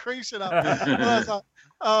just creasing up. And I was like,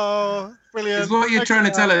 "Oh, brilliant!" Because what you're trying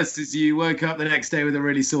to tell us is you woke up the next day with a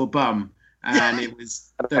really sore bum. And it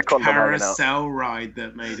was the carousel ride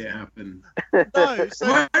that made it happen. No,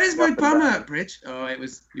 why is my bum hurt, Bridge? Oh,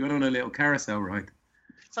 you went on a little carousel ride.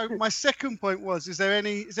 So my second point was: has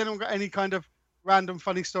anyone got any kind of random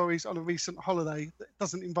funny stories on a recent holiday that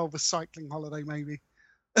doesn't involve a cycling holiday, maybe?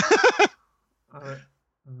 Have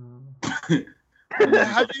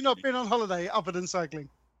you not been on holiday other than cycling?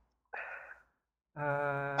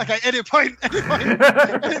 Okay, any point.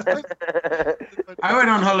 I went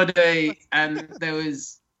on holiday and there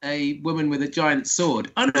was a woman with a giant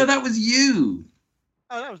sword. Oh no, that was you.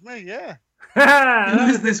 Oh, that was me. Yeah. Who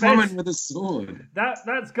is this woman with a sword?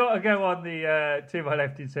 That's got to go on the To My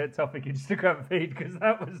Left Insert Topic Instagram feed because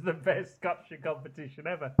that was the best Guption competition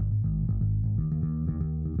ever.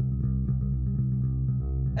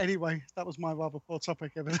 Anyway, that was my rather poor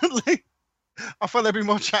topic, evidently. I thought there'd be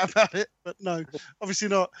more chat about it, but no, obviously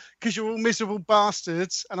not, because you're all miserable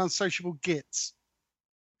bastards and unsociable gits.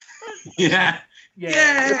 Yeah.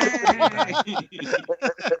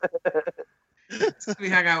 So we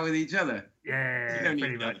hang out with each other. Yeah, We don't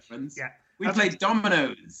pretty need much. other friends. Yeah. We played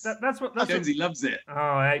dominoes. That's Jonesy loves it. Oh,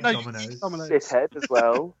 I hate No, dominoes. dominoes. Shithead as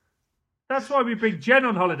well. That's why we bring Jen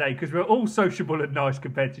on holiday, because we're all sociable and nice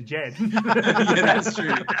compared to Jen. Yeah, that's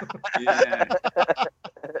true. Yeah.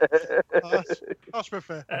 Harsh but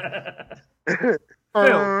fair.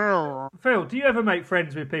 Phil, do you ever make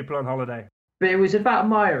friends with people on holiday? But it was about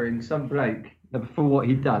admiring some bloke for what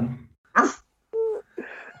he'd done.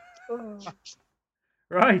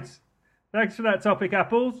 Right. Thanks for that topic,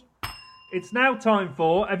 Apples. It's now time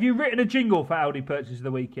for... Have you written a jingle for Aldi Purchase of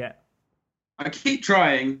the Week yet? I keep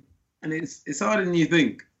trying, and it's harder than you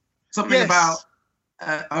think. Something Yes. about...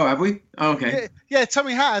 have we? Oh, okay. Yeah,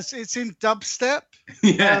 Tommy has. It's in dubstep.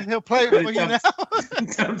 Yeah. He'll play it for you now.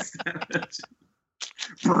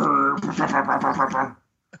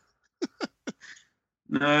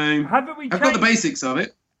 No. Haven't we I've got the changed- basics of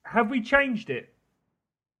it. Have we changed it?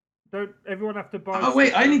 Don't everyone have to buy... Oh,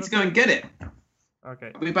 wait, I need to go and get it.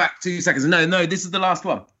 Okay. I'll be back 2 seconds. No, this is the last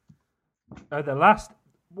one. Oh, the last...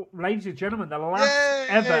 Ladies and gentlemen, the last Yay,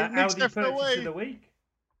 ever Nick's Aldi left Purchase away. of the Week.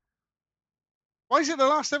 Why is it the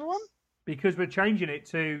last ever one? Because we're changing it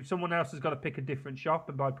to someone else has got to pick a different shop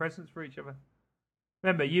and buy presents for each other.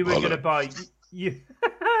 Remember, you were going to buy... You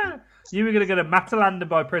were going to go to Mataland and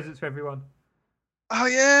buy presents for everyone. Oh,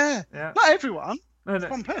 yeah. Yeah. Not everyone. No, It's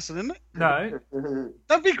one person, isn't it? no.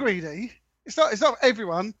 Don't be greedy. It's not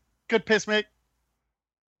everyone. Good piss, Mick.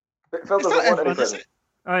 But Phil It's doesn't not want any everyone, is presents. it?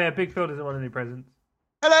 Oh, yeah, Big Phil doesn't want any presents.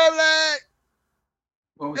 Hello, Black.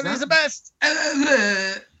 What was Everybody's the that? best.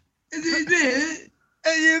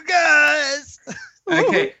 Hey, you guys.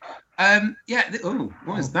 Okay. Yeah.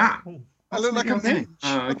 What is that? I look like a minge.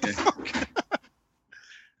 Oh, okay.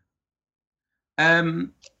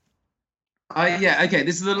 Okay.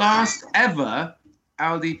 This is the last ever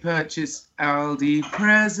Aldi purchase, Aldi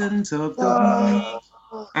present of the week.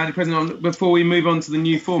 Aldi present on before we move on to the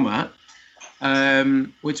new format,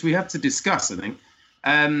 which we have to discuss, I think.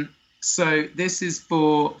 So this is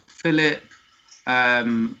for Philip.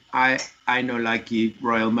 I know, like you,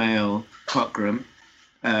 Royal Mail, Cockram.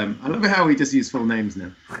 I love how we just use full names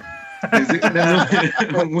now. There's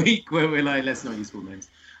a week where we're like, let's not use full names.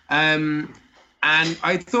 And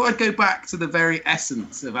I thought I'd go back to the very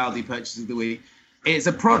essence of Aldi Purchase of the Week. It's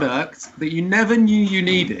a product that you never knew you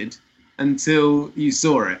needed until you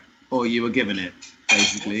saw it or you were given it,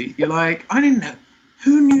 basically. You're like, I didn't know.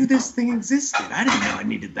 Who knew this thing existed? I didn't know I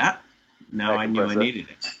needed that. Now I knew I needed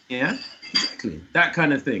it. Yeah, exactly. That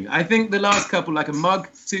kind of thing. I think the last couple, like a mug,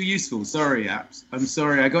 too useful. Sorry, apps. I'm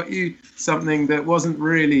sorry. I got you something that wasn't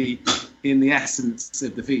really in the essence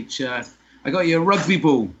of the feature. I got you a rugby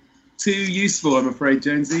ball. Too useful, I'm afraid,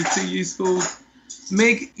 Jonesy. Too useful.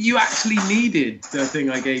 Mig, you actually needed the thing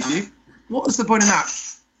I gave you. What was the point of that?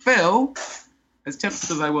 Phil, as tempted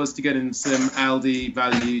as I was to get in some Aldi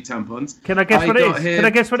value tampons. Can I guess what it is? Can I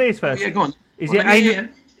guess what it is first? Yeah, go on. Is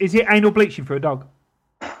it anal bleaching for a dog?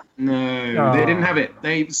 No, they didn't have it.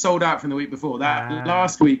 They sold out from the week before. That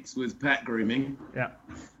last week's was pet grooming. Yeah.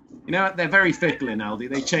 You know, they're very fickle in Aldi.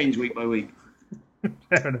 They change week by week.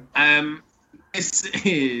 Fair enough. This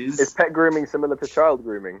is... Is pet grooming similar to child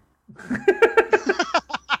grooming?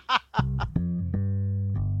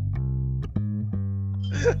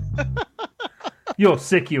 You're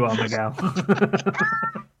sick, you are, Miguel.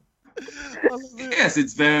 Yes,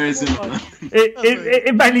 it's very similar.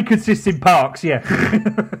 It mainly consists in parks, yeah.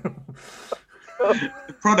 The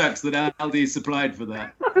products that Aldi supplied for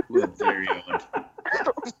that were very odd.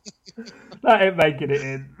 That ain't making it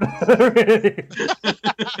in. Really.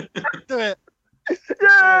 Do it.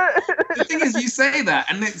 Yeah. The thing is, you say that,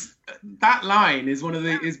 and it's that line is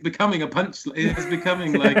is becoming a punch. It's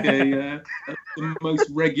becoming like the most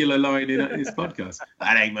regular line in this podcast.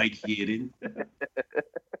 That ain't making it in.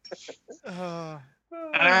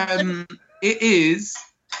 It is.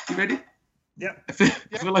 You ready? Yeah. I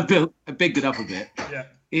feel I bigged it up a bit. Yeah.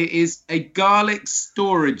 It is a garlic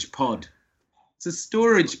storage pod. It's a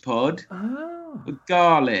storage pod for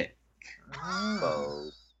garlic. Oh.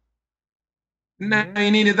 Yeah. No, you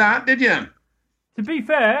needed that, did you? To be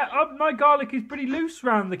fair, my garlic is pretty loose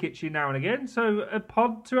around the kitchen now and again, so a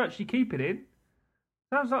pod to actually keep it in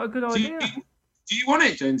sounds like a good idea. Do you want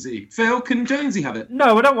it, Jonesy? Phil, can Jonesy have it?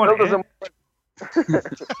 No, I don't want Phil it.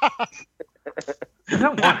 I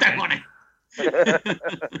don't I want don't it. want it.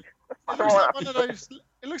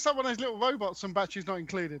 It looks like one of those little robots and batteries not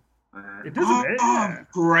included. It does a bit, yeah.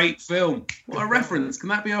 Great film. What a reference. Can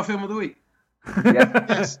that be our film of the week?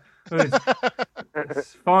 Yes.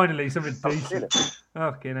 It's finally something decent.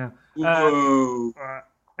 Okay, now. Whoa.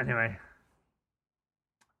 Anyway.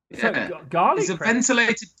 Yeah. So, garlic It's a prep.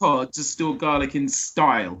 ventilated pod to store garlic in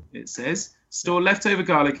style, it says. Store leftover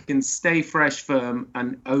garlic and stay fresh, firm,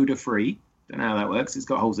 and odour-free. Don't know how that works. It's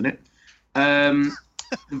got holes in it. The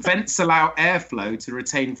vents allow airflow to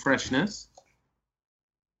retain freshness.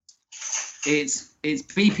 It's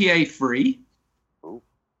BPA free.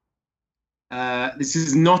 This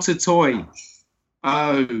is not a toy.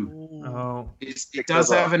 Oh. It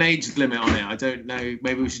does have an age limit on it. I don't know.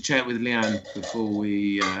 Maybe we should check with Leanne before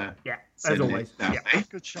we. Yeah, send as it always. that Yeah. way.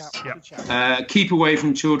 Good shout. Yeah. Good shout. Keep away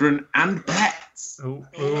from children and pets. Oh.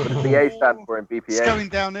 The BA stands for in It's BPA. going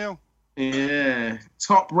downhill. Yeah.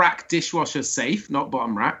 Top rack dishwasher safe, not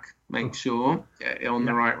bottom rack. Make sure get it on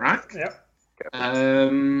the right rack. Yep.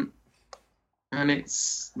 And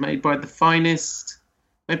it's made by the finest.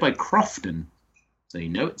 Made by Crofton. So you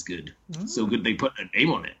know it's good. So good they put a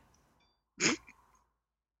name on it.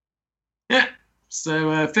 Yeah.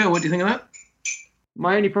 So Phil, what do you think of that?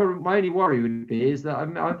 My only worry would be is that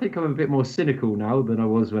I think I'm a bit more cynical now than I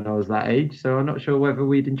was when I was that age. So I'm not sure whether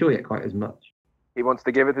we'd enjoy it quite as much. He wants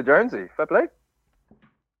to give it to Jonesy. Fair play.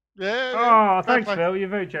 Yeah. Oh, thanks, Fair play. Phil. You're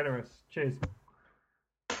very generous. Cheers.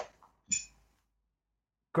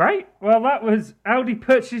 Great. Well, that was Aldi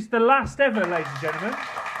Purchase the last ever, ladies and gentlemen.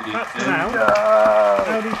 That's for now.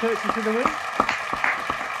 Aldi Purchase of the week.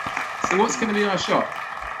 So what's going to be our shot?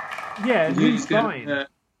 Yeah, who's gonna, buying?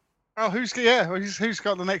 Oh, who's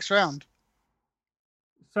got the next round?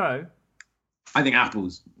 So, I think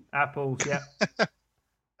apples. apples, yeah.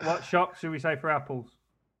 What shop should we say for apples?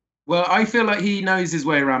 Well, I feel like he knows his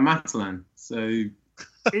way around Matalan. So, you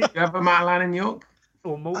have a Matalan in York?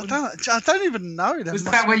 Or I Morton? don't even know. Was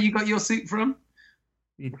that where you got your soup from?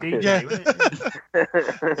 You DJ, Yeah. wasn't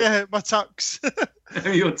it? Yeah, my tux.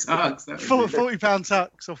 Your tugs. that was it. £40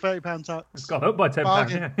 tux or £30 tux. It's gone up by £10.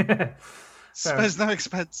 Bargain. Yeah. There's no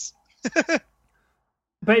expense.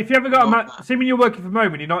 But if you haven't got assuming you're working from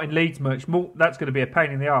home and you're not in Leeds much, that's going to be a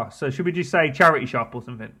pain in the arse. So should we just say charity shop or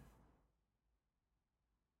something?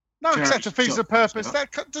 No, Charity except defeats the shop, purpose. yeah.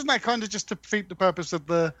 Doesn't that kind of just defeat the purpose of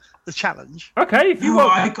the challenge? Okay, if you No,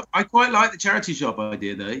 want. I quite like the charity shop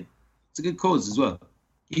idea, though. It's a good cause as well.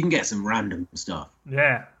 You can get some random stuff.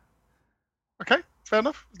 Yeah. Okay, fair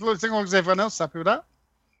enough. As long as everyone else is happy with that.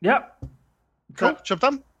 Yep. Cool, job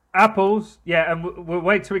done. Apples, yeah, and we'll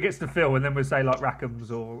wait till it gets to Phil, and then we'll say like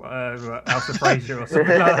Rackhams or House of Fraser or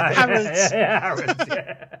something like that. Harrods. Yeah, Harrods,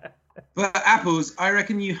 yeah. But apples, I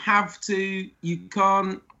reckon you can't,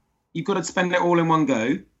 you've got to spend it all in one go.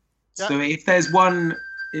 Yeah. So if there's one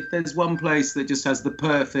place that just has the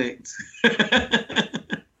perfect.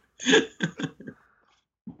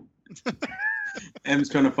 Em's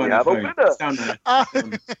trying to find We a have a phone. winner. It's down there.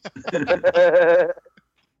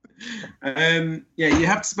 Yeah, you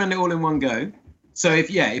have to spend it all in one go. So if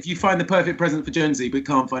you find the perfect present for Jonesy but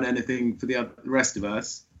can't find anything for the rest of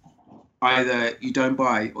us, either you don't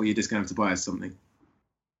buy or you're just going to have to buy us something.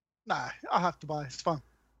 Nah, I have to buy. It's fine.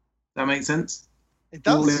 That makes sense? It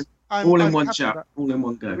does. All in I'm one happy shot. with All in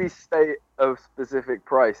one go. We state a specific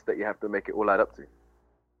price that you have to make it all add up to.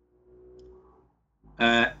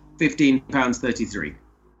 £15.33.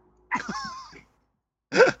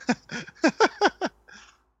 that.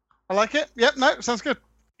 I like it. Yep, no, sounds good.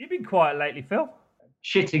 You've been quiet lately, Phil.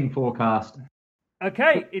 Shitting forecast.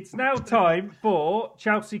 Okay, it's now time for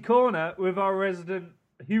Chelsea Corner with our resident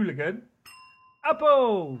hooligan,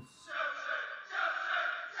 Apples.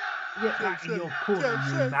 Get back in your corner,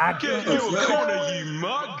 you mag. Get in your corner, you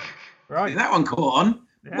mug. Right. That one caught on.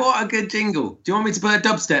 Yeah. What a good jingle. Do you want me to put a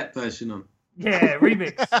dubstep version on? Yeah,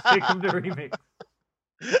 remix. Here comes the remix.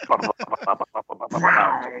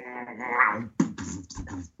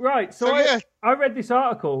 Right, so yeah. I read this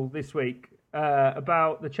article this week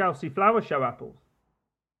about the Chelsea Flower Show apples.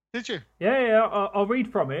 Did you? Yeah, I'll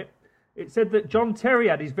read from it. It said that John Terry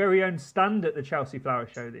had his very own stand at the Chelsea Flower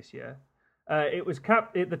Show this year. It was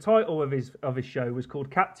the title of his show was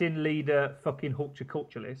called Captain Leader Fucking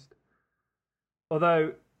Horticulturalist.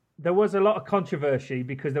 Although there was a lot of controversy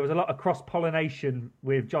because there was a lot of cross-pollination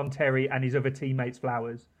with John Terry and his other teammates'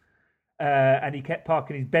 flowers. And he kept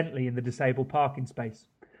parking his Bentley in the disabled parking space,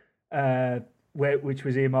 which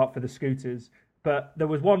was earmarked for the scooters. But there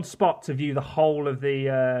was one spot to view the whole of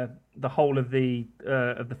the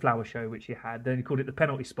flower show, which he had. Then he called it the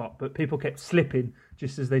penalty spot. But people kept slipping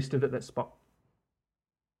just as they stood at that spot.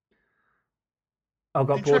 I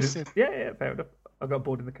got bored. Yeah, fair enough. I got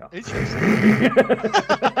bored in the car. Interesting.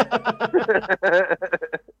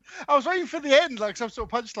 I was waiting for the end, like some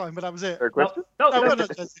sort of punchline, but that was it. Fair question. Well done,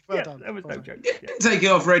 Jesse. Well Yeah, done. that was no joke. You didn't take it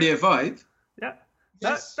off Radio 5. Yeah.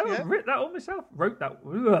 Yes, that yeah. I wrote that all myself. Wrote that.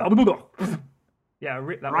 Yeah, I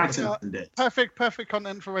wrote that. Right, myself. and it. Perfect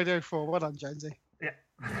content for Radio 4. Well done, Jonesy. Yeah.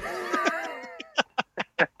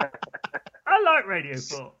 I like Radio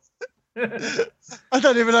 4. I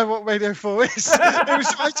don't even know what Radio 4 is.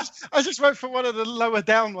 I just went for one of the lower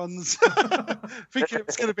down ones, thinking it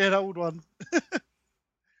was going to be an old one.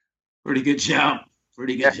 Pretty good shout.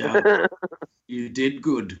 Pretty good shout. You did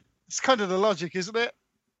good. It's kind of the logic, isn't it?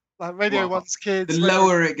 Like Radio Well, 1's kids. The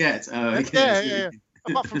lower it gets. Oh, okay. Yeah.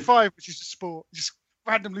 Apart from 5, which is a sport, just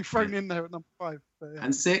randomly thrown in there at number 5. But, yeah.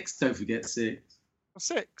 And 6, don't forget 6. Or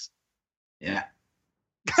 6. Yeah.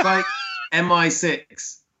 It's like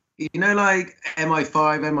MI6. You know, like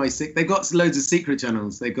MI5, MI6. They've got loads of secret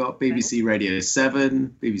channels. They've got BBC Radio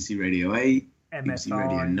 7, BBC Radio 8, BBC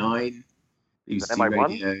Radio 9, BBC MI1?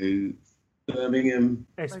 Radio Birmingham.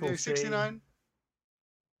 Radio S4C. 69.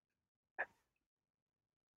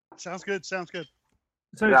 Sounds good. So,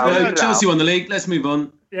 Yeah, Chelsea won the league. Let's move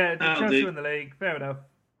on. yeah, That'll Chelsea do. win the league. Fair enough.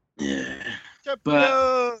 Yeah.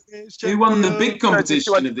 Champions, Who won the big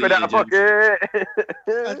competition of the Quid out of year? pocket.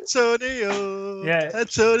 Antonio. Yeah.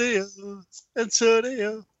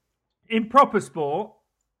 Antonio. In proper sport,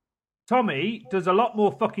 Tommy does a lot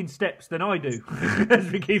more fucking steps than I do,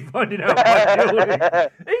 as we keep finding out. He's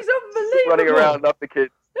unbelievable. Running around up the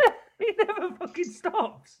kids. He never fucking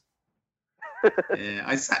stops. Yeah,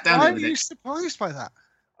 I sat down Why the are other day. you surprised by that?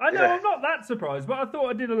 I know, Yeah. I'm not that surprised, but I thought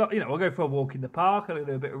I did a lot. I'll go for a walk in the park, I'll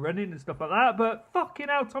do a bit of running and stuff like that. But fucking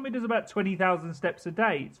hell, Tommy does about 20,000 steps a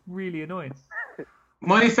day. It's really annoying.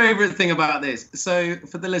 My favourite thing about this, so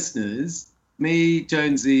for the listeners, me,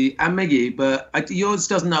 Jonesy, and Miggy, but yours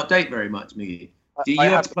doesn't update very much, Miggy. Do you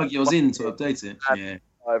have to plug yours in to update it? Yeah.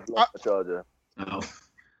 I've lost the charger. Oh.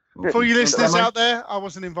 For you listeners Am I- out there, I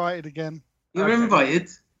wasn't invited again. You're Okay. invited.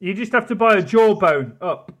 You just have to buy a jawbone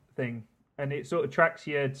up thing, and it sort of tracks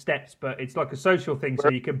your steps, but it's like a social thing, so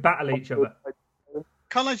you can battle each other.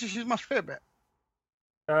 Can't I just use my Fitbit?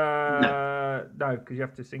 No, because you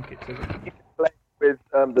have to sync it to them. With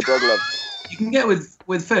the dog love. You can get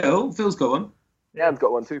with Phil. Phil's got one. Dan's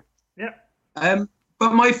got one too. Yeah.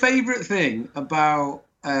 But my favourite thing about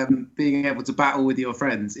being able to battle with your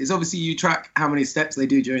friends is obviously you track how many steps they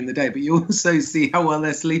do during the day, but you also see how well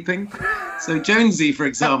they're sleeping. So Jonesy, for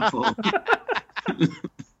example,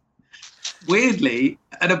 weirdly,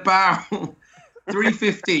 at about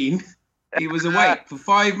 3:15, he was awake for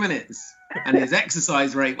 5 minutes, and his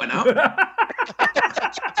exercise rate went up.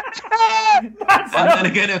 And then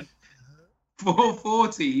again at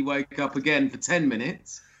 4:40, he woke up again for 10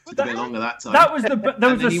 minutes. Took a bit longer that time. That was there was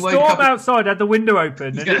then a he woke storm up- outside, had the window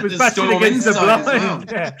open, and Yeah, it was the bashing storm against the inside as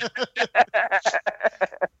blind. well.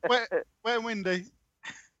 Yeah. Wet and windy.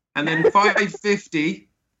 And then 5:50,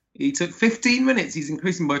 he took 15 minutes. He's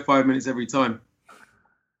increasing by 5 minutes every time.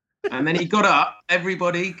 And then he got up.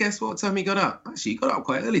 Everybody, guess what time he got up? Actually, he got up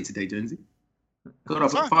quite early today, Jonesy. Got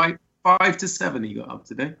up at 5 to 7 he got up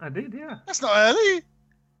today. I did, yeah. That's not early.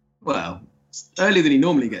 Well, it's earlier than he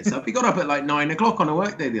normally gets up. He got up at like 9 o'clock on a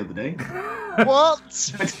work day the other day. What?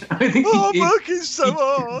 I think Oh, I'm he working so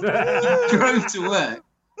hard. drove to work.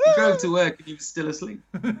 He drove to work and he was still asleep.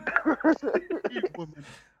 You woman.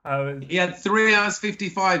 He had 3 hours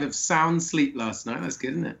 55 of sound sleep last night. That's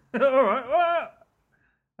good, isn't it? All right. Well,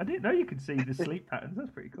 I didn't know you could see the sleep patterns. That's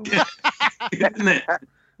pretty cool. Isn't it?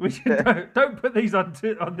 We should don't put these on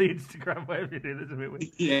the Instagram, whatever you do. That's a bit weird.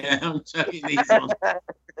 Yeah, I'm chucking these on.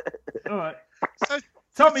 All right. So,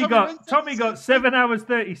 Tommy went got to- 7 hours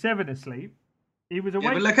 37 of sleep. He was Yeah,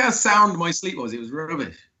 awake. but look how sound my sleep was. It was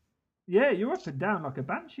rubbish. Yeah, you're up and down like a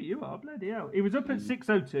banshee. You are, bloody hell. He was up at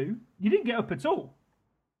 6:02. You didn't get up at all.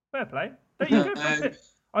 Fair play. Don't you go for a bit?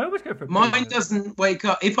 I always go for a Mine bit. doesn't wake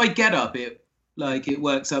up. If I get up, it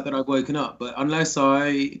works out that I've woken up. But unless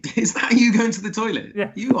is that you going to the toilet?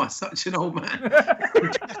 Yeah. You are such an old man.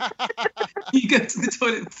 You go to the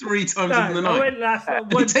toilet 3 times in the No, I night. went last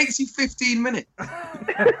And it takes you 15 minutes.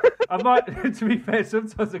 I might, to be fair,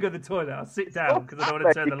 sometimes I go to the toilet, I'll sit down because I don't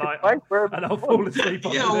want to turn the light on, and I'll fall asleep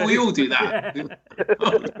on Yeah, the well, we all do that.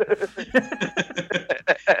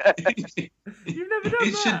 You've never done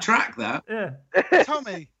It that. should track that. Yeah.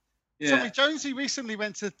 Tommy. Yeah. Tommy Jonesy recently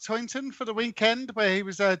went to Toynton for the weekend where he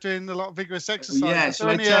was doing a lot of vigorous exercise. Yeah, Was shall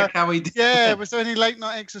there I any, check how he did? yeah, was there any late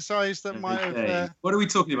night exercise that might have... Okay. What are we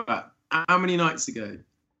talking about? How many nights ago?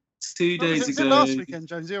 2 was days it ago. last weekend,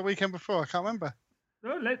 Jonesy, or weekend before? I can't remember.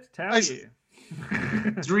 Oh, let's tell I- you.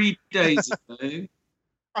 3 days ago.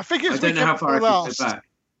 I think it I was don't know weekend how far I before can last. go back.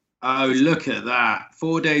 Oh, look at that.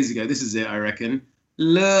 4 days ago. This is it, I reckon.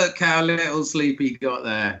 Look how little sleep he got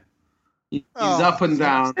there. He's up and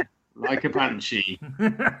down like a banshee.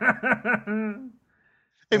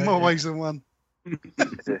 In more ways than one.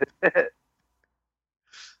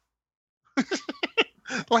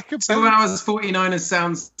 Like a 2 hours 49 of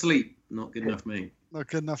sound sleep. Not good enough, mate. Not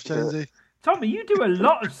good enough, Jonesy. Tommy, you do a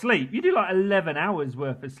lot of sleep. You do like 11 hours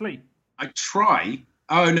worth of sleep. I try.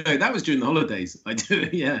 Oh no, that was during the holidays. I do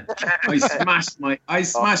it. Yeah, I smashed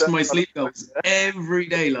my sleep goals every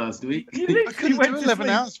day last week. You I literally couldn't went do to 11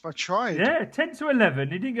 sleep. hours if I tried. Yeah, 10 to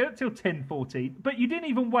 11. You didn't get up till 10:14. But you didn't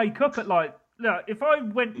even wake up at like. Look, if I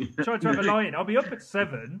tried to have a lie in, I'll be up at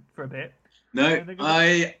 7 for a bit. No,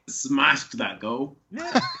 I smashed that goal.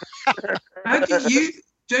 Yeah. How do you,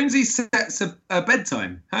 Jonesy sets a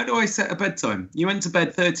bedtime? How do I set a bedtime? You went to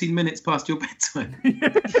bed 13 minutes past your bedtime.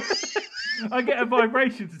 I get a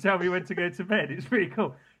vibration to tell me when to go to bed. It's pretty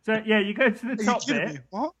cool. So yeah, you go to the top bit.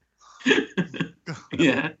 What?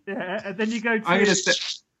 Yeah. Yeah, and then you go to. I'm gonna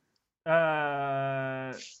set.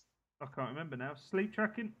 I can't remember now. Sleep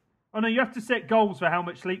tracking. Oh no, you have to set goals for how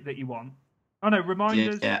much sleep that you want. Oh no,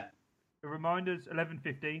 reminders. Yeah. The reminders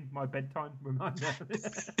 11:15. My bedtime reminder.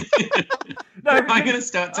 No, I'm gonna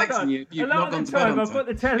start texting you. You've not gone to bed on time. I've got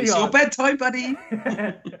the telly It's on. your bedtime, buddy.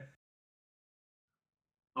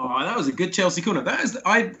 Oh, that was a good Chelsea corner. That is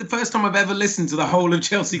the first time I've ever listened to the whole of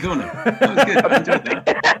Chelsea corner. That was good. I enjoyed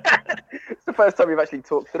that. It's the first time you've actually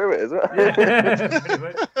talked through it, isn't it?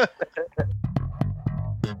 Yeah.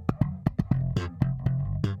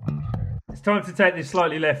 It's time to take this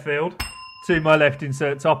slightly left field. To my left,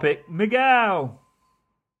 insert topic. Miguel.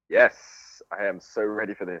 Yes, I am so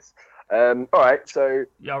ready for this. All right, so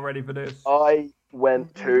Y'all ready for this? I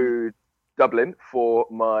went to Dublin for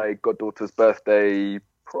my goddaughter's birthday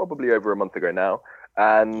probably over a month ago now.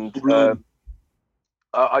 And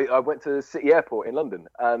I went to City Airport in London.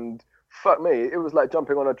 And fuck me, it was like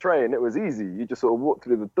jumping on a train. It was easy. You just sort of walk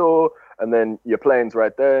through the door and then your plane's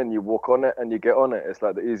right there and you walk on it and you get on it. It's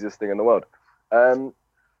like the easiest thing in the world.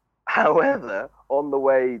 However, on the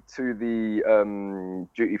way to the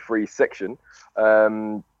duty-free section,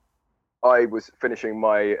 I was finishing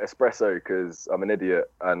my espresso because I'm an idiot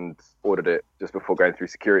and ordered it just before going through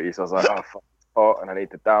security. So I was like, oh, fuck, it's hot and I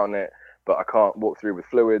need to down it, but I can't walk through with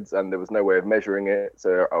fluids and there was no way of measuring it.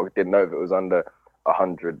 So I didn't know if it was under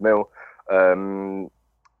 100 mil.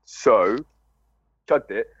 So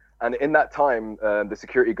chugged it. And in that time, the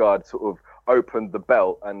security guard sort of opened the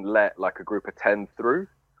belt and let like a group of 10 through.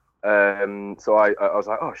 So I was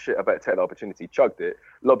like, oh shit, I better take the opportunity. Chugged it,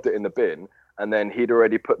 lobbed it in the bin. And then he'd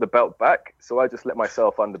already put the belt back, so I just let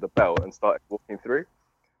myself under the belt and started walking through.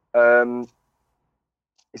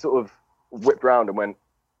 He sort of whipped round and went,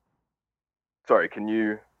 "Sorry, can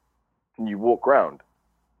you walk round?"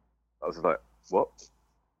 I was like, "What?"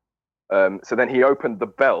 So then he opened the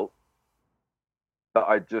belt that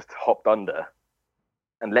I just hopped under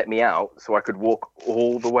and let me out, so I could walk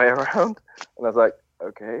all the way around. And I was like,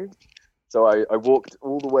 "Okay." So I walked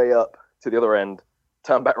all the way up to the other end,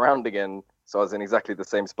 turned back round again. So I was in exactly the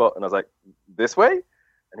same spot, and I was like, "This way?" And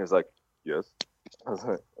he was like, "Yes." I was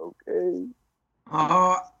like, "Okay."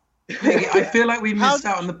 I feel like we missed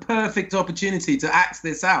out on the perfect opportunity to act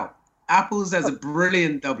this out. Apples has a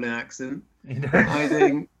brilliant Dublin accent. I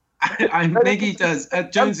think Miggy does,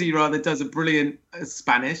 Jonesy rather, does a brilliant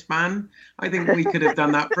Spanish man. I think we could have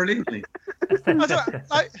done that brilliantly.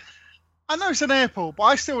 I know it's an airport, but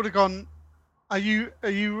I still would have gone, Are you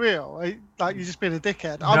real? Like you're just being a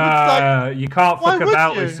dickhead? No, you can't fuck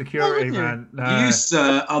about with security, man. No. You,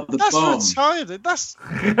 sir, are the bomb. That's retarded. That's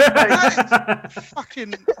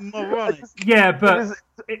fucking moronic. Yeah, but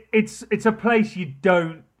it's a place you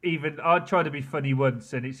don't even. I tried to be funny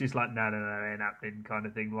once, and it's just like, no, it ain't happening, kind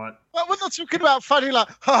of thing. Like, well, we're not talking about funny. Like,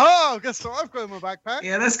 ha, guess what? I've got in my backpack.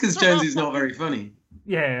 Yeah, that's because Jonesy's not very funny.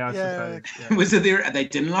 Yeah, I suppose. Yeah. Was it they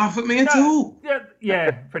didn't laugh at me at all? Yeah,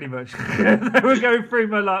 pretty much. They were going through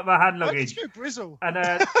my hand luggage. Brizzle. And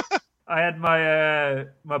I had my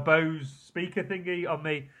Bose speaker thingy on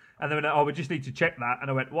me, and they went, "Oh, we just need to check that." And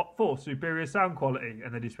I went, "What for? Superior sound quality?"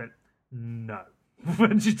 And they just went, "No."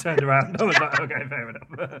 And just turned around. I was like, "Okay, fair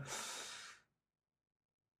enough."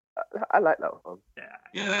 I like that one.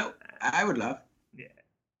 Yeah, I would laugh. Yeah.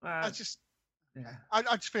 I just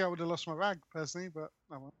feel I would have lost my rag personally, but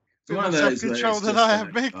no. One of those self-control that I have,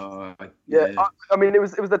 Mick. I mean, it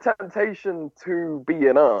was the temptation to be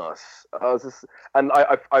an arse. I was just, and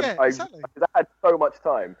I had so much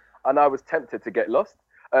time, and I was tempted to get lost,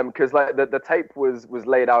 because like the tape was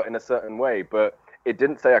laid out in a certain way, but it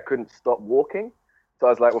didn't say I couldn't stop walking. So I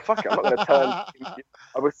was like, well, fuck it, I'm not going to turn.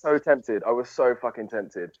 I was so tempted. I was so fucking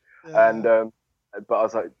tempted, and But I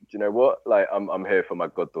was like, do you know what? Like, I'm here for my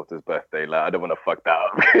goddaughter's birthday. Like, I don't want to fuck that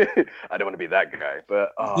up. I don't want to be that guy. But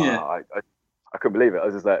I couldn't believe it. I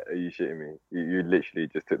was just like, are you shitting me? You literally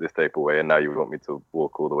just took this tape away, and now you want me to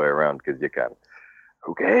walk all the way around because you can.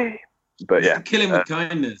 Okay. But yeah. Kill him with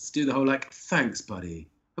kindness. Do the whole like, thanks, buddy.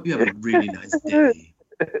 Hope you have a really nice day.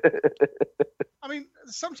 I mean,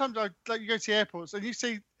 sometimes you go to airports and you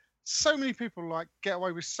see so many people like get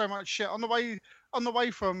away with so much shit on the way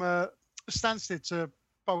from Stansted to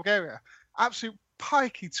Bulgaria. Absolute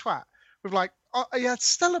pikey twat with like he had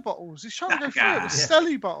Stella bottles. He's trying to go through it with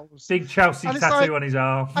Stella bottles. Big Chelsea tattoo on his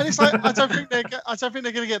arm. And it's like I don't think they're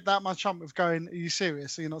going to get that much ump with going. Are you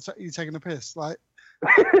serious? Are you taking a piss? Like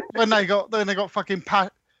when they got fucking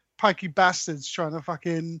pikey bastards trying to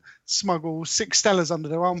fucking smuggle 6 Stellas under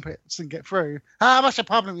their armpits and get through. What's the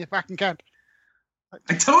problem, you fucking cunt?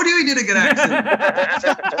 I told you he did a good accent.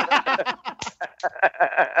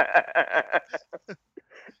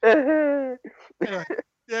 Anyway,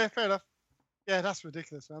 yeah, fair enough. Yeah, that's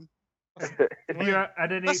ridiculous, man. Have you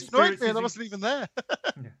had any That's annoyed me, and I wasn't even there.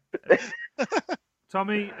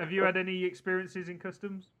 Tommy, have you had any experiences in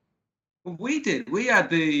customs? We did. We had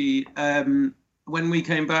the when we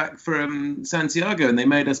came back from Santiago, and they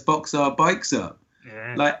made us box our bikes up.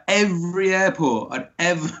 Yeah. Like every airport I'd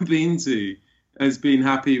ever been to has been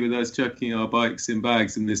happy with us chucking our bikes in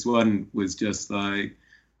bags, and this one was just like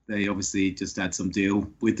they obviously just had some deal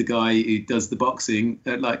with the guy who does the boxing,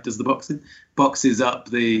 boxes up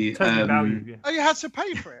the. Oh, you had to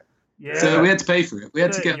pay for it. Yeah. So we had to pay for it. We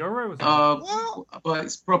had to get our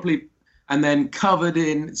bikes properly, and then covered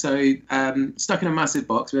in, stuck in a massive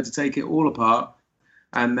box. We had to take it all apart,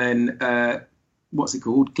 and then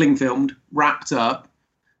cling filmed, wrapped up.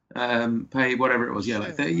 Pay whatever it was,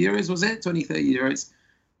 like 30 euros, was it? 20, 30 euros.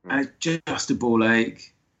 Just a ball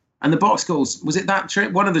ache. And the box calls, was it that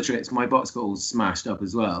trip? One of the trips, my box calls smashed up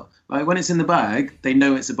as well. Like when it's in the bag, they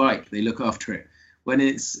know it's a bike. They look after it. When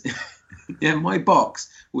it's, my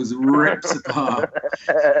box was ripped apart.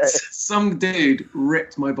 Some dude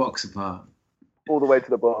ripped my box apart. All the way to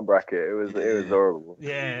the bottom bracket. It was horrible.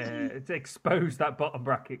 Yeah, it exposed that bottom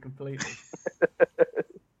bracket completely.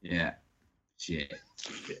 Yeah. Shit.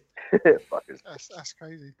 That's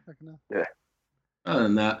crazy. Yeah. Other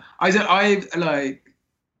than that, I like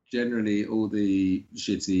generally all the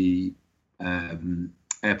shitty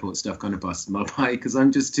airport stuff kind of busts my bike because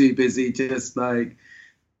I'm just too busy just like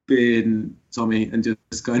being Tommy and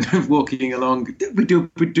just kind of walking along,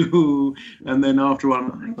 doobie-doo, and then after a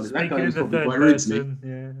while, hang on, that guy was probably quite rude to me.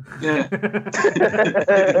 Yeah.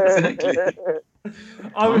 Exactly.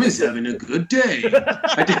 Tommy's having a good day.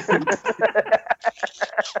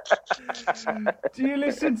 Do you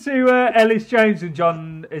listen to Ellis James and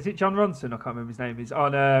John? Is it John Ronson? I can't remember his name. Is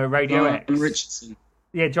on Radio X. Richardson.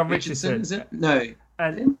 Yeah, John Richardson. Is it? No.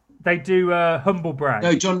 And they do Humble Brag.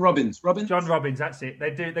 No, John Robbins. John Robbins. That's it.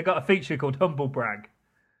 They got a feature called Humble Brag,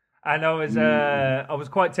 and I was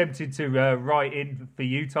quite tempted to write in for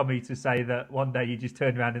you, Tommy, to say that one day you just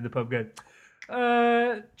turned around in the pub and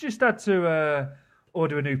go, just had to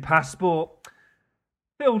order a new passport.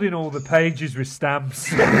 Filled in all the pages with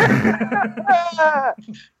stamps. I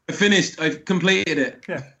finished. I've completed it.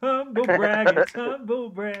 Yeah. Humble brag. It's humble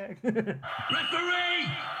brag. Referee!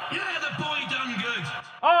 Yeah, the boy done good.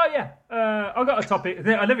 Oh, yeah. I got a topic.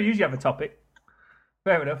 I never usually have a topic.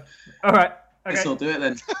 Fair enough. All right. Okay. Let's not do it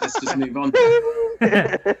then. Let's just move on.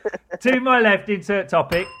 To my left, insert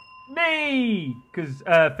topic. Me! Because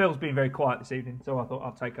Phil's been very quiet this evening, so I thought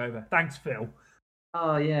I'll take over. Thanks, Phil.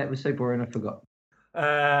 Oh, yeah. It was so boring. I forgot.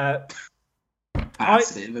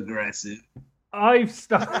 Passive aggressive. I've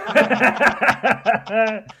started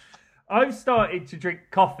to drink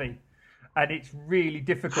coffee, and it's really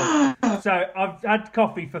difficult. So I've had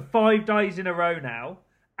coffee for 5 days in a row now,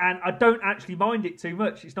 and I don't actually mind it too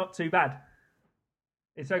much. It's not too bad.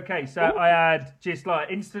 It's okay. So I had just like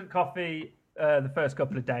instant coffee the first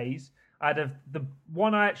couple of days. I had the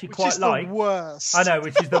one I actually quite liked. Which is the worst. I know,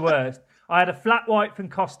 which is the worst. I had a flat white from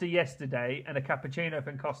Costa yesterday and a cappuccino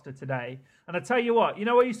from Costa today. And I tell you what,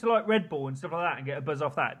 I used to like Red Bull and stuff like that and get a buzz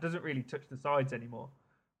off that. It doesn't really touch the sides anymore.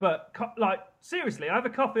 But seriously, I have a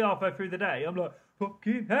coffee halfway through the day. I'm like,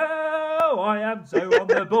 fucking hell, I am so on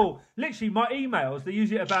the ball. Literally, my emails, they're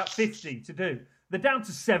usually about 50 to do. They're down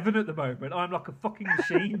to 7 at the moment. I'm like a fucking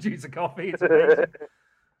machine due to coffee. It's amazing.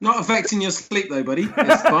 Not affecting your sleep though, buddy.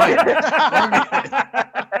 It's fine.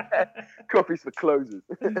 Coffee's for closers.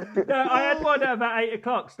 No, I had one at about 8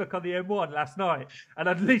 o'clock stuck on the M1 last night, and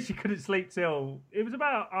I literally couldn't sleep till it was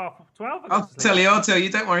about 12. I'll tell you.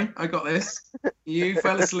 Don't worry. I got this. You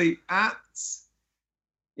fell asleep at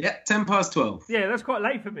Yeah, 12:10. Yeah, that's quite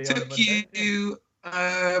late for me. on a Took Monday. you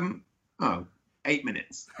 8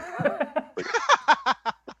 minutes.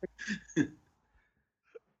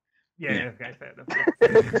 Yeah, okay, fair enough.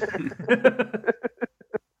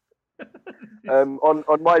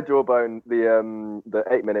 On my jawbone, the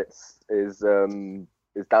 8 minutes is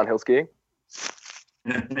downhill skiing.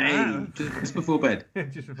 Hey, just before bed.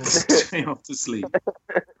 Just before. Straight off to sleep.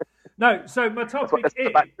 No, so my topic That's the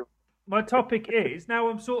is. back- My topic is, now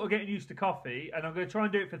I'm sort of getting used to coffee, and I'm going to try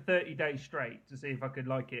and do it for 30 days straight to see if I can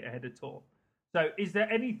like it ahead of tour. So is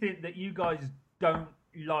there anything that you guys don't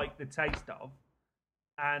like the taste of?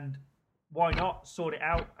 And why not sort it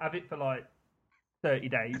out, have it for like 30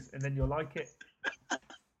 days, and then you'll like it?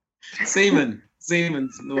 Seaman's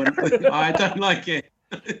the one. I don't like it.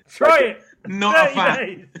 Try it! Not a 30 fan.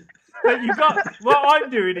 days! But you got what I'm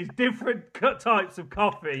doing is different types of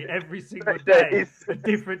coffee every single day, a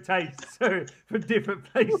different taste, so from different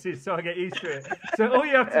places, so I get used to it. So all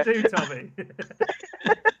you have to do, Tommy.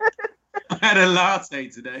 I had a latte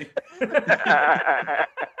today.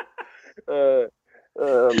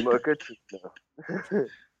 My goodness,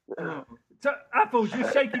 no. So, Apples,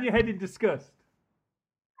 you're shaking your head in disgust.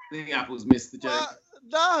 I think Apple's missed the joke.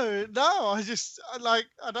 No.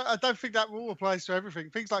 I don't think that rule applies to everything.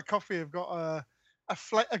 Things like coffee have got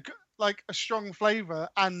a strong flavour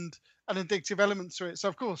and an addictive element to it. So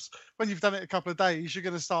of course, when you've done it a couple of days, you're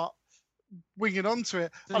going to start winging onto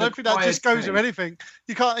it. It's I don't think that acquired just goes with taste. anything.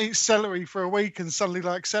 You can't eat celery for a week and suddenly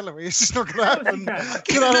like celery. It's just not going to happen.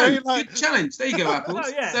 Okay. You know what I No, mean? Like, good challenge. There you go, Apples. Oh,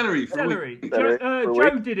 yeah. Celery. For a Celery. week. Jo, For a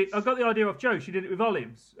Joe week. did it. I got the idea off Joe. She did it with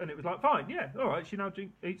olives, and it was like, fine, yeah, all right. She now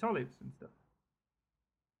eats olives and stuff.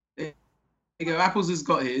 There you go. Apples has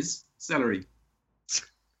got his celery.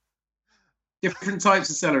 Different types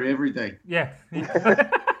of celery every day. Yeah.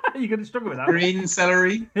 You're going to struggle with that. Green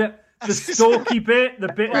celery, Yeah. The stalky bit, the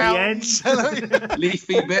bit at the brown end. celery.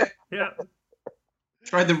 leafy bit. Yeah.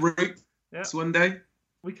 Try the root Yeah. one day.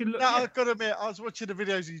 We can look. No, Yeah. I've got to admit, I was watching the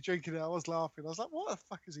videos of you drinking it. I was laughing. I was like, "What the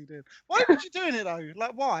fuck is he doing? Why were you doing it though?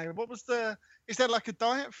 Like, why? What was the? Is there like a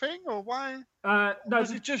diet thing, or why? No, Was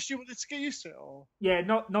it just you wanted to get used to it? Or yeah,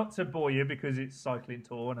 not to bore you because it's cycling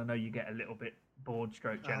tour, and I know you get a little bit bored,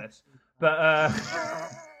 stroke Oh. jealous. But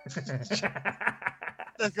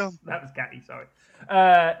they're gone. that was catty. Sorry.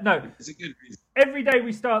 No, It's a good reason. every day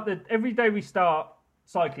we start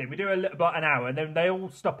cycling, we do about an hour, and then they all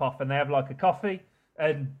stop off and they have like a coffee.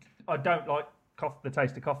 And I don't like the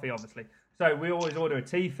taste of coffee, obviously. So we always order a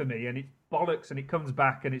tea for me, and it's bollocks, and it comes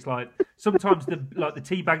back, and it's like sometimes the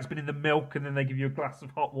tea bag's been in the milk, and then they give you a glass of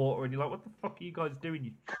hot water, and you're like, what the fuck are you guys doing,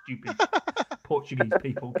 you stupid Portuguese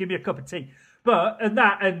people? Give me a cup of tea.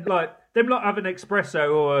 And like them lot have an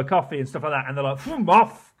espresso or a coffee and stuff like that, and they're like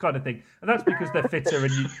off kind of thing, and that's because they're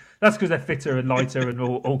fitter and lighter and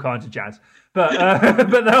all kinds of jazz. But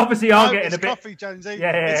they obviously are No, getting it's a bit. coffee, Jonesy.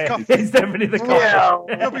 Yeah, It's coffee. it's definitely the coffee. Yeah.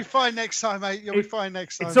 You'll be fine next time, mate. You'll be fine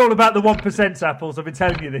next time. It's all about the 1% Apples. I've been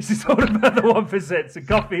telling you this. It's all about the 1%. So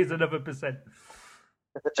coffee is another percent.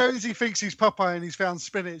 Jonesy thinks he's Popeye and he's found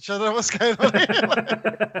spinach. I don't know what's going on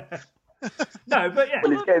here. No, but yeah.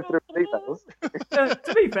 Well, he's getting through his emails.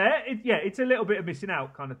 To be fair, it's a little bit of missing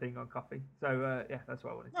out kind of thing on coffee. So yeah, that's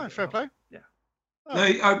what I wanted to No, get fair off. play. Yeah.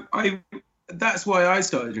 No, I that's why I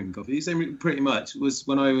started drinking coffee. So pretty much was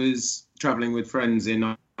when I was traveling with friends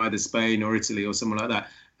in either Spain or Italy or somewhere like that,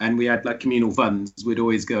 and we had like communal funds. We'd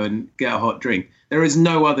always go and get a hot drink. There is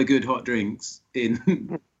no other good hot drinks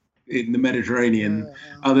in the Mediterranean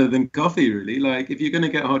other than coffee, really. Like if you're going to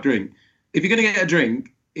get a hot drink, if you're going to get a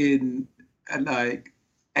drink in like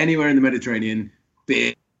anywhere in the Mediterranean,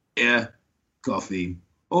 beer, coffee,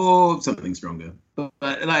 or something stronger. But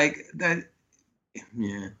like that,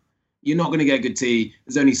 yeah. You're not going to get good tea.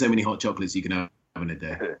 There's only so many hot chocolates you can have in a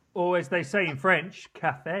day. Or as they say in French,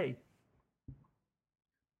 café.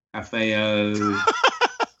 Cafeo.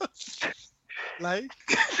 Like,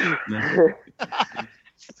 No.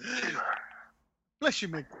 bless you,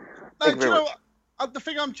 Mick. No, Thank do you you very know what? The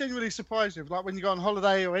thing I'm genuinely surprised with, like when you go on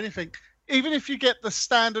holiday or anything, even if you get the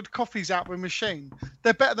standard coffees out with a machine,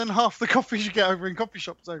 they're better than half the coffees you get over in coffee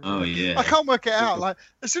shops over Oh, there. yeah. I can't work it out. Like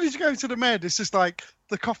as soon as you go to the Med, it's just like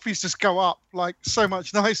the coffees just go up like so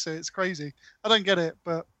much nicer. It's crazy. I don't get it,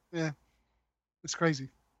 but yeah, it's crazy.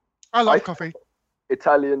 I love coffee.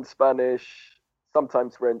 Italian, Spanish,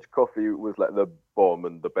 sometimes French coffee was like the bomb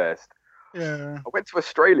and the best. Yeah. I went to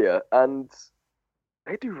Australia and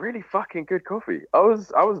they do really fucking good coffee. I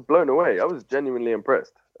was blown away. I was genuinely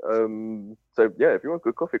impressed. So yeah, if you want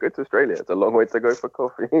good coffee, go to Australia. It's a long way to go for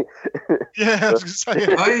coffee. Yeah, I was gonna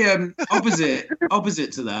say. I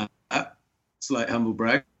opposite to that. Slight humble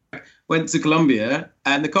brag. went to Colombia,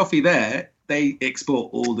 and the coffee there, they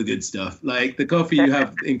export all the good stuff. Like the coffee you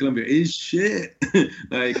have in Colombia is shit.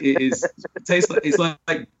 Like it tastes like it's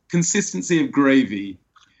like consistency of gravy,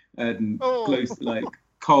 and close like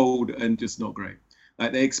cold and just not great.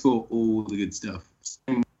 Like they export all the good stuff.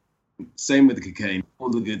 Same with the cocaine. All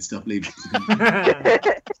the good stuff leaves. Is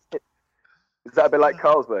that a bit like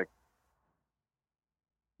Carlsberg?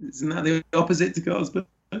 Isn't that the opposite to Carlsberg?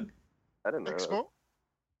 I don't know. Export?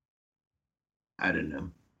 I don't know.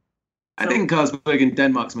 I think Carlsberg in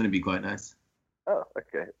Denmark's going to be quite nice. Oh,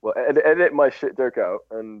 okay. Well, edit my shit joke out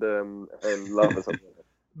and laugh at something.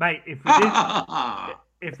 Mate,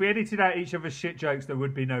 if we edited out each other's shit jokes, there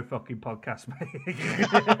would be no fucking podcast, mate.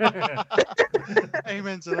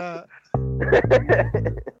 Amen to that.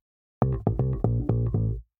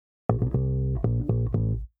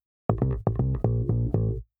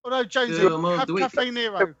 Although, Jonesy, have Cafe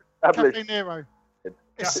Nero. Cafe Nero.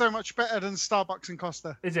 It's so much better than Starbucks and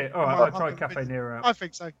Costa. Is it? All right, I'll try Cafe Nero out. I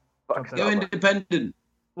think so. Go independent.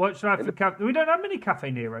 What should I have for Cafe? We don't have many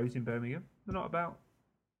Cafe Neros in Birmingham. They're not about.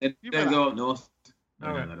 They don't go up north.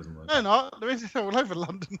 No, that doesn't work. No, not. There is all over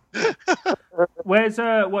London. Where's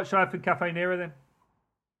what should I have for Cafe Nero then?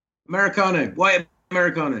 Americano. White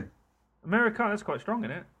Americano. Americano, that's quite strong,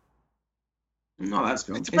 isn't it? Not that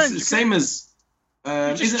strong. It depends. It's the same as.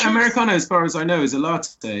 Isn't Americano, as far as I know, is a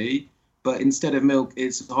latte, but instead of milk,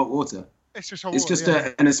 it's hot water. It's just hot It's water, just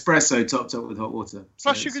yeah. an espresso topped up with hot water.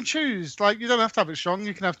 Plus, you can choose. Like, you don't have to have it strong.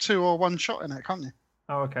 You can have 2 or 1 shot in it, can't you?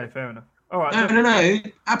 Oh, okay, fair enough. All right. No.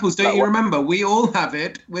 Apples, don't you remember? We all have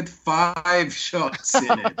it with 5 shots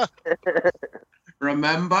in it.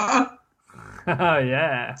 Remember? Oh,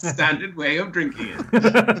 yeah. Standard way of drinking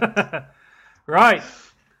it. Right.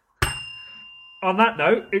 On that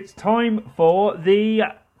note, it's time for the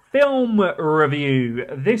film review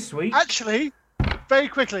this week. Actually, very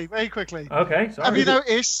quickly. Okay, sorry. Have you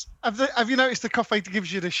noticed? Have you noticed the coffee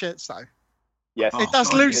gives you the shits though? Yes. It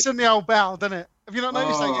does loosen the old bowel, doesn't it? Have you not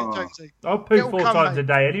noticed that yet, Jonesy? I'll poo It'll 4 come, times mate. a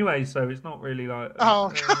day anyway, so it's not really like.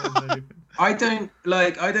 I don't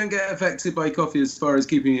get affected by coffee as far as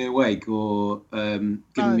keeping me awake or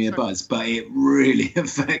giving me a buzz, but it really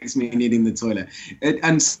affects me needing the toilet.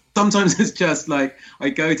 And sometimes it's just like I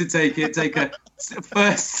go to take a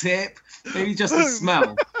first sip, maybe just a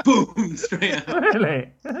smell, boom, straight out. Really?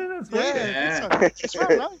 That's weird. Yeah. It's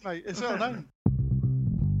well known, mate. It's well known.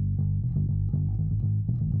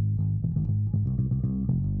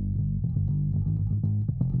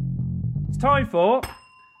 It's time for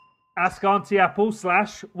Ask Auntie Apple /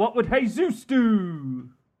 What Would Jesus Do?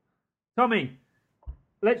 Tommy,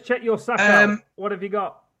 let's check your sack out. What have you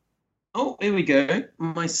got? Oh, here we go.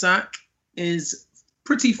 My sack is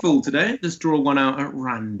pretty full today. Just draw one out at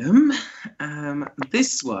random.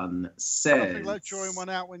 This one says... Nothing like drawing one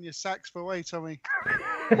out when your sack's full away, Tommy.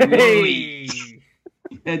 Hey!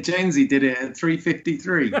 Yeah, Jonesy did it at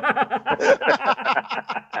 3:53.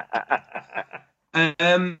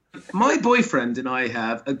 My boyfriend and I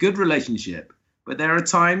have a good relationship, but there are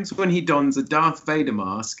times when he dons a Darth Vader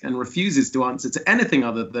mask and refuses to answer to anything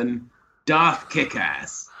other than Darth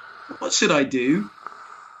Kickass. What should I do?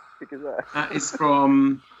 That is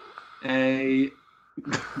from I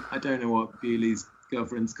don't know what Bewley's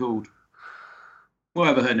girlfriend's called.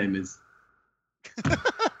 Whatever her name is.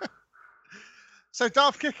 So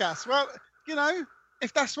Darth Kickass, well, you know,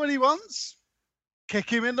 if that's what he wants, kick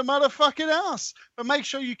him in the motherfucking ass. But make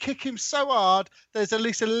sure you kick him so hard there's at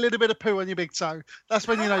least a little bit of poo on your big toe. That's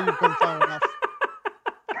when you know you've gone far enough.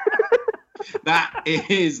 That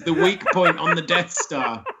is the weak point on the Death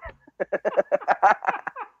Star.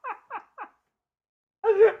 A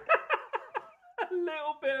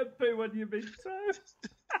little bit of poo on your big toe.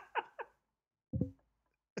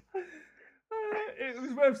 It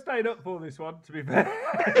was worth staying up for this one, to be fair.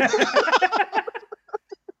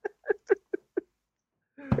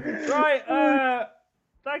 Right,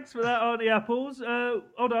 thanks for that, Auntie Apples.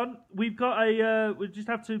 Hold on, we've got we just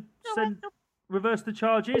have to reverse the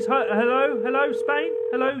charges. Hello, Spain.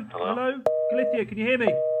 Hello, Galicia. Can you hear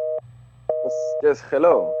me? Yes,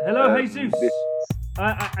 hello. Hello, Jesus.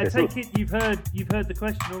 I take it you've heard the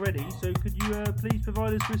question already. So could you please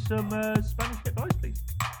provide us with some Spanish advice, please?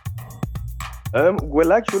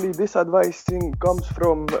 Well, actually, this advice thing comes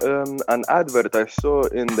from an advert I saw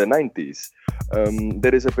in the 90s.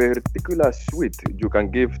 There is a particular sweet you can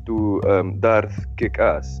give to Darth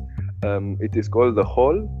Kickass. It is called the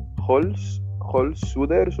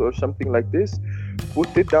Holsuders or something like this.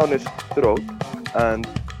 Put it down his throat and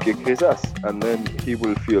kick his ass, and then he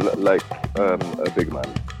will feel like a big man.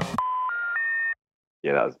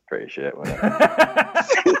 Yeah, that was pretty shit, wasn't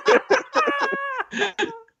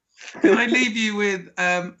it? Can I leave you with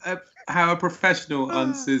how a professional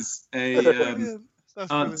answers an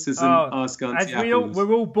Ask Auntie Apples?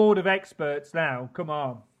 We're all bored of experts now. Come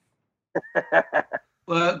on.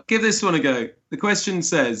 Well, give this one a go. The question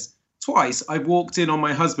says, twice I've walked in on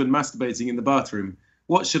my husband masturbating in the bathroom.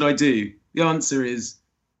 What should I do? The answer is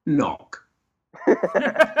knock. Goes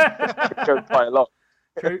quite a lot.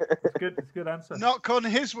 True. It's good. It's a good answer. Knock on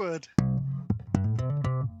his word.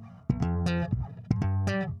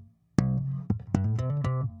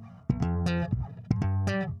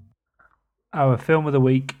 Our film of the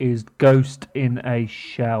week is Ghost in a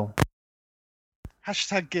Shell.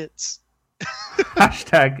 Hashtag Gits.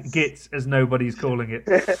 Hashtag Gits, as nobody's calling it.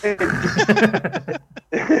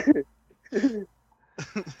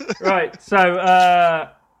 Right,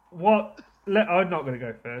 so what? I'm not going to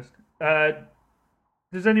go first.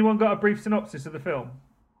 Does anyone got a brief synopsis of the film?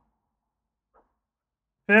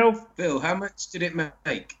 Phil, how much did it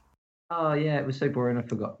make? Oh yeah, it was so boring I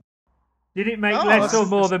forgot. Did it make less or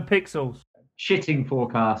more than Pixels? Shitting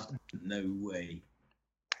forecast. No way.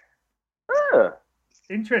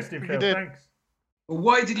 Interesting, Phil. Thanks. Well,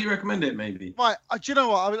 why did you recommend it? Maybe. Right. Do you know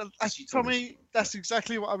what? Tommy, that's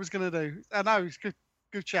exactly what I was going to do. I know it's good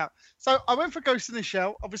chat. So I went for Ghost in the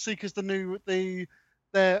Shell, obviously because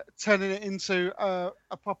they're turning it into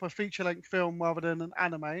a proper feature-length film rather than an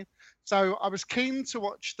anime. So I was keen to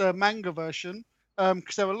watch the manga version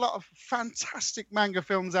because there were a lot of fantastic manga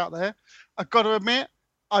films out there. I've got to admit,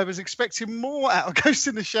 I was expecting more out of Ghost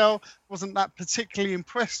in the Shell. Wasn't that particularly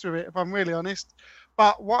impressed with it, if I'm really honest.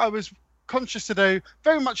 But what I was conscious to do,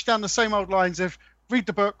 very much down the same old lines of read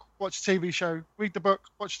the book, watch the TV show, read the book,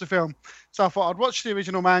 watch the film. So I thought I'd watch the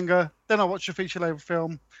original manga, then I'll watch the feature-length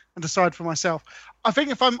film and decide for myself. I think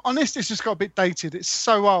if I'm honest, it's just got a bit dated. It's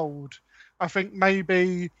so old. I think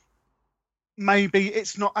maybe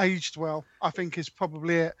it's not aged well, I think is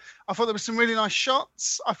probably it. I thought there were some really nice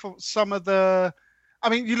shots. I thought some of you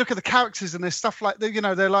look at the characters and there's stuff like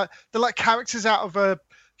they're like characters out of a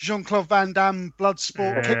Jean-Claude Van Damme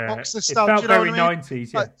Bloodsport kickboxer style. It felt very I mean?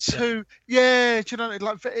 90s. Like do you know, and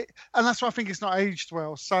that's why I think it's not aged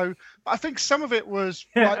well. So, but I think some of it was.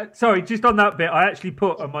 Sorry, just on that bit, I actually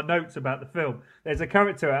put on my notes about the film. There's a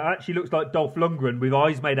character that actually looks like Dolph Lundgren with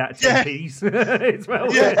eyes made out of 10p's. It's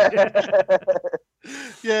well.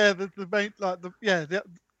 Yeah, the main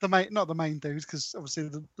the main, not the main dudes, because obviously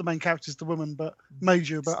the main character is the woman, but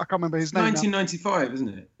Major, but I can't remember his name. 1995, isn't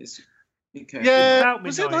it? Was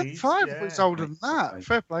it 95? Yeah, it's older than that.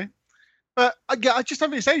 Fair play. But I just don't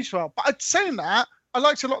think it's aged well. But saying that, I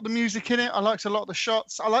liked a lot of the music in it. I liked a lot of the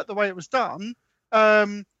shots. I liked the way it was done.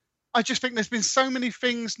 I just think there's been so many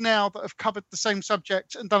things now that have covered the same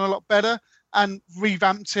subject and done a lot better and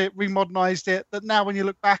revamped it, remodernized it, that now when you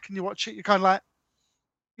look back and you watch it, you're kind of like,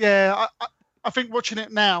 I think watching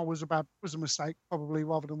it now was a mistake, probably,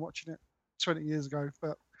 rather than watching it 20 years ago.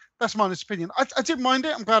 But that's my honest opinion. I didn't mind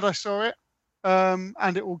it. I'm glad I saw it.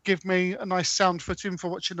 And it will give me a nice sound footing for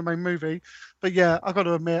watching the main movie. But yeah, I've got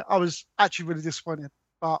to admit, I was actually really disappointed.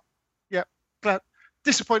 But yeah,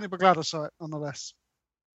 disappointed but glad I saw it nonetheless.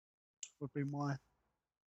 Would be my.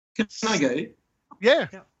 Can I go? Yeah.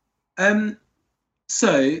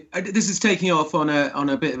 So this is taking off on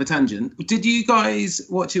a bit of a tangent. Did you guys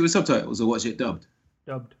watch it with subtitles or watch it dubbed?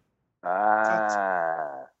 Dubbed.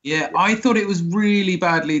 Yeah, I thought it was really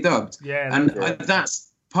badly dubbed. Yeah, and that's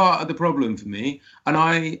part of the problem for me. And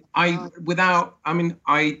I'm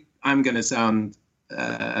going to sound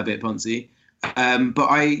a bit poncy, but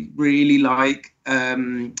I really like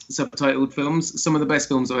subtitled films. Some of the best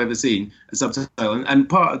films I've ever seen are subtitled, and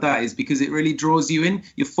part of that is because it really draws you in.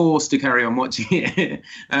 You're forced to carry on watching it.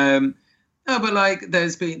 But like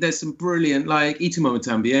there's some brilliant, like Y Tu Mamá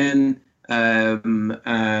También,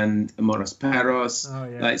 and Amores Perros,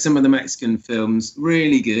 like some of the Mexican films,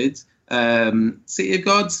 really good. City of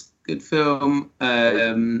Gods, good film.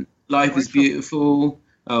 Life is Beautiful.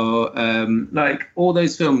 Or like all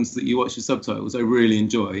those films that you watch with subtitles, I really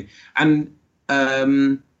enjoy. And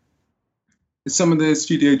some of the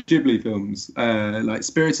Studio Ghibli films, like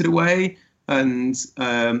Spirited Away and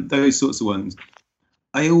those sorts of ones,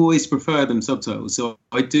 I always prefer them subtitles. So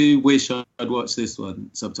I do wish I'd watched this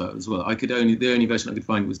one subtitled as well. The only version I could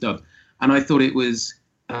find was dubbed, and I thought it was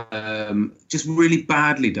just really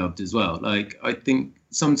badly dubbed as well. Like I think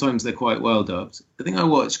sometimes they're quite well dubbed. I think I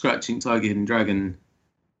watched Crouching Tiger, Hidden Dragon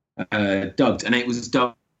dubbed, and it was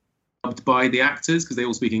dubbed by the actors because they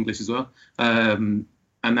all speak English as well. And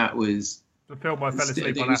that was the film I fell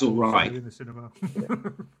asleep on. It was all right in the cinema.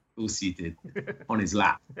 Of course he did, on his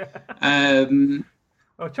lap.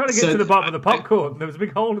 I was trying to get to the bottom of the popcorn. There was a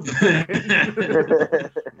big hole in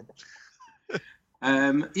the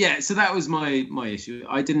So that was my issue.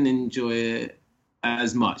 I didn't enjoy it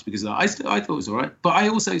as much because I thought it was all right, but I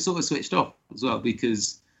also sort of switched off as well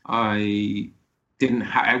because I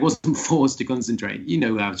wasn't forced to concentrate. You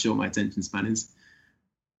know how short my attention span is.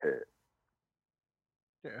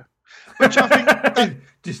 Yeah, which I think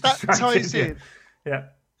that ties in. Yeah.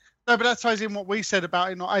 No, but that ties in what we said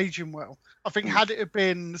about it not aging well. I think had it have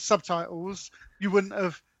been subtitles, you wouldn't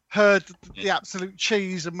have heard the absolute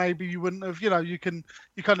cheese, and maybe you wouldn't have. You kind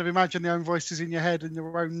of imagine your own voices in your head and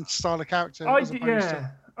your own style of character. I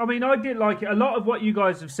did like it. A lot of what you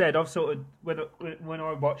guys have said, I've sort of when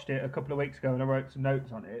I watched it a couple of weeks ago and I wrote some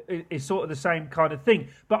notes on it. It's sort of the same kind of thing.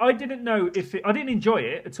 But I didn't know I didn't enjoy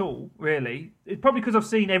it at all. Really, it's probably because I've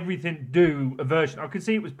seen everything do a version. I could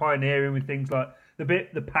see it was pioneering with things like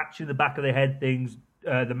the patch in the back of the head things.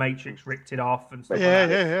 The Matrix ripped it off and stuff like that.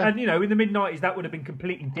 Yeah. And in the mid-90s that would have been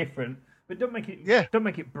completely different. But don't make it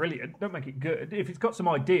brilliant. Don't make it good. If it's got some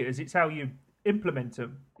ideas, it's how you implement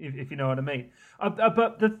them. If you know what I mean.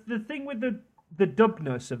 But the thing with the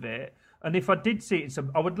dubness of it, and if I did see it,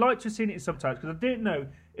 I would like to have seen it in subtitles because I didn't know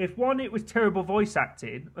if one it was terrible voice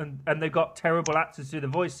acting and they got terrible actors to do the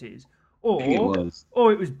voices, or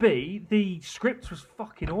it was B the script was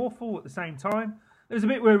fucking awful at the same time. There's a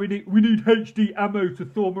bit where we need HD ammo to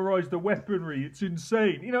thermalize the weaponry. It's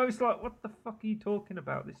insane. It's like, what the fuck are you talking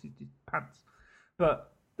about? This is just pants.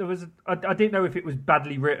 But there was I didn't know if it was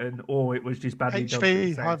badly written or it was just badly done.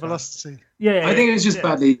 HV, high velocity. Yeah, I think it was just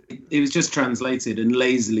badly. It was just translated and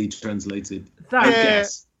lazily translated.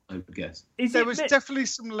 I would guess. There was definitely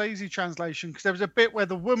some lazy translation because there was a bit where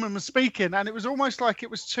the woman was speaking and it was almost like it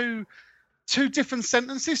was two different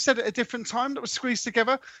sentences said at a different time that was squeezed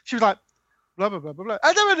together. She was like, blah, blah, blah, blah, blah.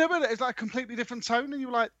 It's like a completely different tone. And you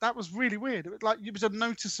were like, that was really weird. It was a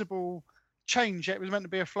noticeable change. It was meant to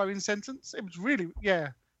be a flowing sentence. It was really, I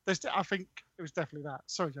think it was definitely that.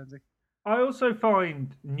 Sorry, Jonesy. I also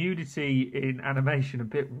find nudity in animation a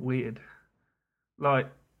bit weird.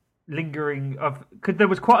 Like, lingering, because there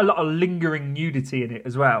was quite a lot of lingering nudity in it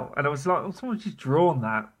as well. And I was like, someone's just drawn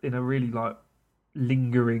that in a really, like,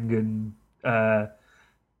 lingering and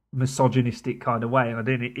misogynistic kind of way, and I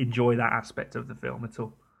didn't enjoy that aspect of the film at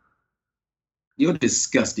all. You're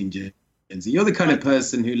disgusting, Jonesy. You're the kind of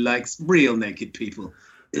person who likes real naked people.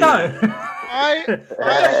 No,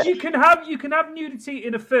 you can have nudity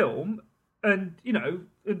in a film, and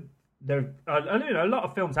there a lot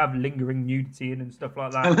of films have lingering nudity in and stuff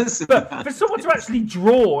like that. But for someone to actually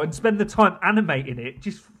draw and spend the time animating it,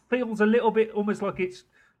 just feels a little bit almost like it's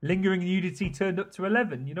lingering nudity turned up to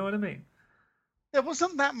 11. You know what I mean? There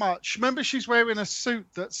wasn't that much. Remember, she's wearing a suit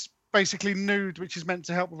that's basically nude, which is meant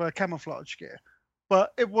to help with her camouflage gear.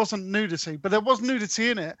 But it wasn't nudity. But there was nudity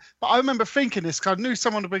in it. But I remember thinking this because I knew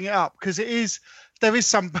someone would bring it up because there is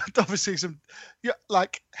some, obviously some,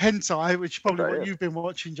 like hentai, which is probably what you've been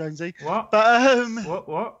watching, Jonesy. What? But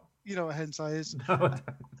what? You know what hentai is? No, I don't.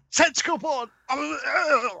 Tentacle porn.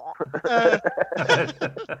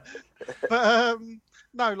 But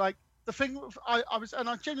no, like. The thing I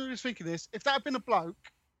genuinely was thinking this: if that had been a bloke,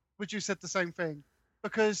 would you have said the same thing?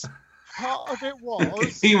 Because part of it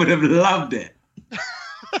was he would have loved it.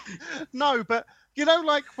 No, but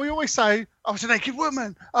like we always say, "Oh, it's a naked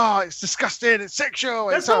woman. Oh, it's disgusting. It's sexual."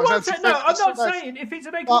 That's not what I'm saying. No, I'm not saying if it's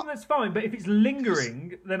a naked woman, that's fine. But if it's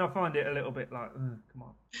lingering, then I find it a little bit like, come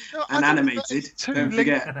on. No, and animated. Don't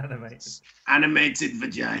forget, animated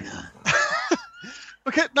vagina.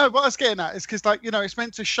 Okay, no, what I was getting at is because, it's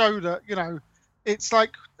meant to show that, it's like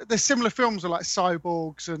there's similar films with like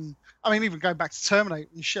cyborgs and, even going back to Terminator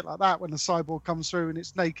and shit like that when the cyborg comes through and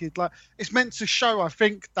it's naked. Like, it's meant to show, I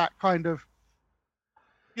think, that kind of,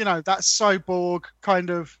 that cyborg kind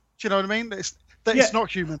of, do you know what I mean? It's not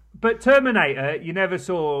human. But Terminator, you never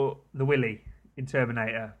saw the willy in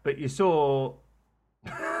Terminator, but you saw...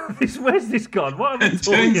 Where's this gone? What am I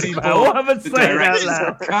talking about? What am I saying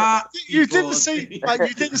out loud? You didn't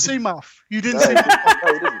see Muff. You didn't see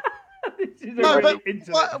Muff. No, but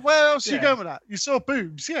where else are you going with that? You saw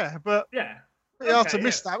boobs, but you have to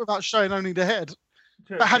miss that without showing only the head.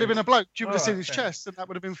 But had it been a bloke, you would have seen his chest, and that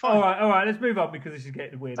would have been fine. All right, let's move on because this is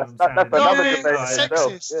getting weird.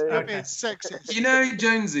 Sexist. Sexist.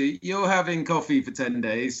 Jonesy, you're having coffee for 10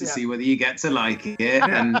 days to see whether you get to like it,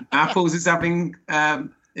 and Apples is having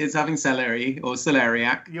celery or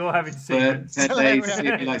celeriac. You're having for 10 days to see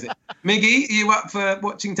if you like it. Miggy, are you up for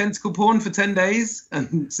watching tentacle porn for 10 days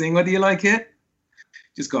and seeing whether you like it?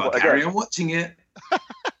 Just got to carry on watching it.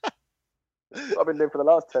 I've been doing for the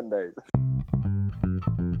last 10 days.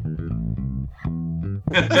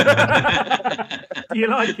 Do you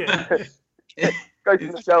like it? goes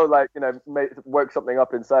to the show, like, you know, woke something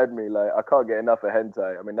up inside me. Like, I can't get enough of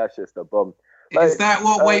hentai. I mean, that's just a bomb. Like, is that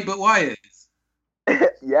what Wait But Why is?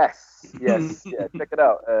 Yes. Yeah, check it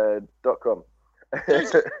out. .com.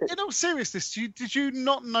 In all seriousness, did you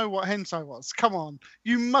not know what hentai was? Come on,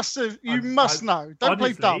 you must have. You must know. Don't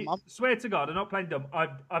honestly, play dumb. Swear to God, I'm not playing dumb.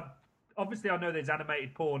 I've obviously I know there's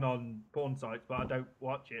animated porn on porn sites, but I don't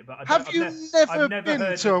watch it. But Have you never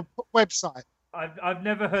been to a website? I've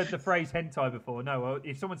never heard the phrase hentai before. No,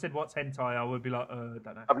 if someone said what's hentai, I would be like, I don't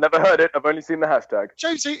know. I've never heard it. I've only seen the hashtag.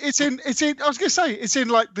 Josie, it's in. I was gonna say it's in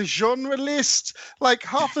like the genre list. Like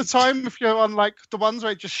half the time, if you're on like the ones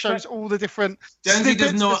where it just shows all the different. Jonesy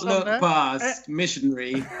does not look past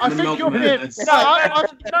missionary. I think you're being. No.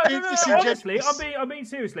 Honestly, I mean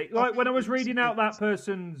seriously. Like when I was reading out that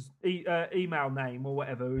person's email name or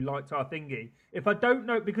whatever who liked our thingy, if I don't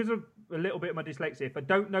know because of a little bit of my dyslexia, if I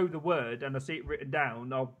don't know the word and I see it written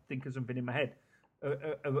down, I'll think of something in my head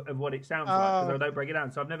of what it sounds like because I don't break it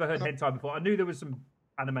down. So I've never heard hentai before. I knew there was some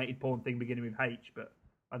animated porn thing beginning with H, but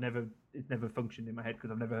it never functioned in my head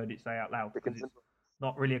because I've never heard it say out loud because it's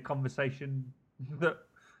not really a conversation that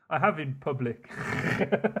I have in public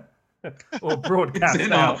or broadcast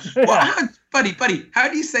out. Well, buddy, how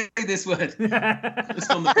do you say this word?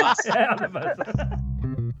 Just on the bus. Yeah, on the bus.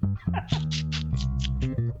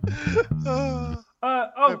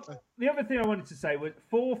 The other thing I wanted to say was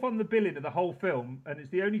fourth on the billing of the whole film, and it's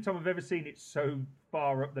the only time I've ever seen it so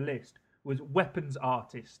far up the list, was Weapons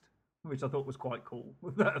Artist, which I thought was quite cool.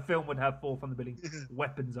 That a film would have fourth on the billing,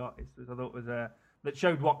 Weapons Artist, which I thought was that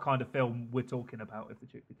showed what kind of film we're talking about, if the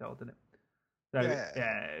truth be told, didn't it? So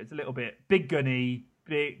yeah, it's a little bit big gunny,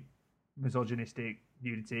 big misogynistic,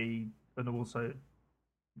 nudity, and also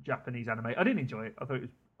Japanese anime. I didn't enjoy it.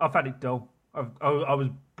 I found it dull. I was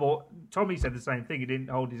bored. Tommy said the same thing. He didn't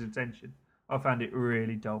hold his attention. I found it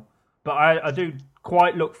really dull. But I do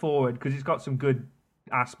quite look forward because it's got some good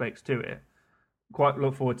aspects to it. Quite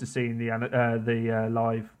look forward to seeing the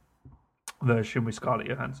live version with Scarlett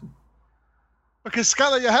Johansson. Because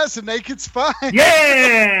Scarlett Johansson naked's fine.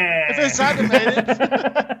 Yeah, if it's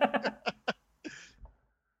animated.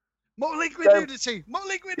 More liquid nudity. More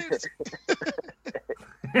liquid nudity.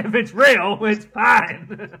 If it's real, it's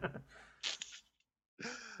fine.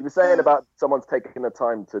 You were saying about someone's taking the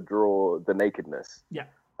time to draw the nakedness. Yeah.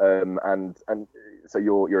 And so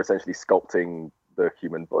you're essentially sculpting the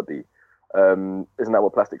human body. Isn't that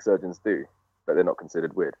what plastic surgeons do? But they're not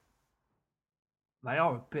considered weird. They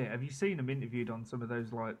are a bit. Have you seen them interviewed on some of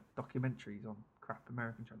those like documentaries on crap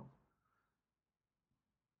American channels?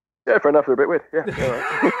 Yeah, fair enough. They're a bit weird. Yeah.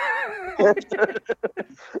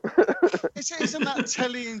 Isn't that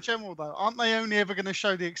telly in general though? Aren't they only ever going to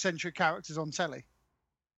show the eccentric characters on telly?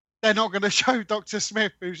 They're not going to show Dr.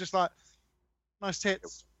 Smith, who's just like, nice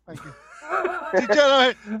tits. Thank you.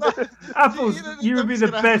 Apples, you would be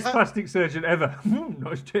the best plastic surgeon ever.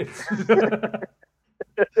 Nice tits.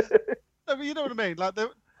 No, but you know what I mean? Like they're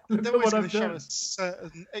always going to show a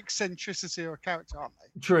certain eccentricity or a character, aren't they?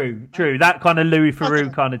 True. That kind of Louis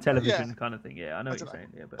Theroux kind of television kind of thing. Yeah, I know what you're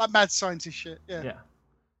saying. Yeah, but that mad scientist shit. Yeah.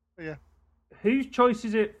 Yeah. Whose choice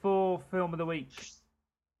is it for film of the week?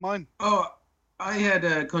 Mine. Oh, I had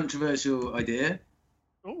a controversial idea.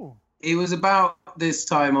 Oh. It was about this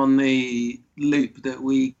time on the loop that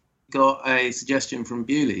we got a suggestion from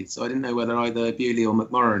Bewley, so I didn't know whether either Bewley or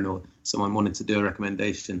McMorrin or someone wanted to do a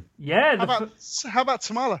recommendation. Yeah. How about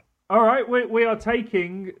Tamala? All right, we are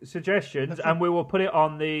taking suggestions and we will put it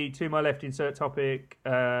on the To My Left Insert Topic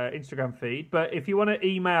Instagram feed. But if you want to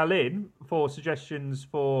email in for suggestions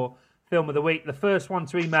for film of the week, the first one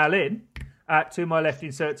to email in at To My Left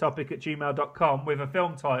Insert Topic at gmail.com with a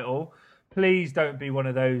film title, please don't be one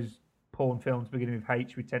of those porn films beginning with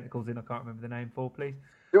H with tentacles in. I can't remember the name for, please.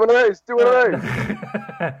 Do one of those.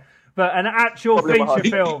 But an actual feature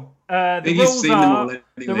film. The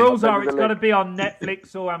rules are it's got to be on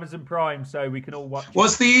Netflix or Amazon Prime so we can all watch it.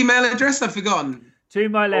 What's the email address? I've forgotten. To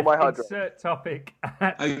My Left Insert Topic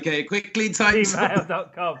at quickly type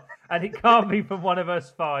gmail.com. And it can't be from one of us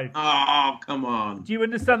five. Oh, come on. Do you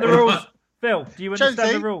understand the rules, Phil? Do you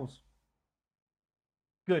understand the rules?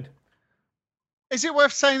 Good. Is it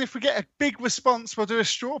worth saying if we get a big response, we'll do a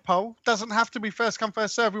straw poll? Doesn't have to be first come,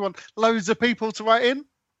 first serve. We want loads of people to write in.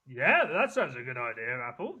 Yeah, that sounds a good idea,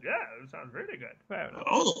 Apple. Yeah, that sounds really good. Fair enough.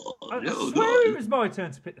 I swear it was my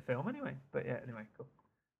turn to pick the film anyway. But yeah, anyway, cool.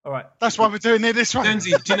 All right. That's why we're doing it this way.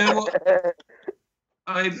 Jonesy, do you know what?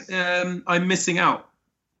 I'm missing out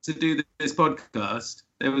to do this podcast.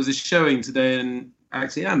 There was a showing today, and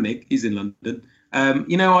actually, Mick, he's in London.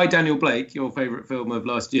 You know, I, Daniel Blake, your favourite film of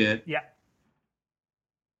last year. Yeah.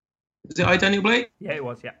 Was it I, Daniel Blake? Yeah, it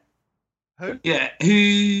was. Yeah. Who? Yeah.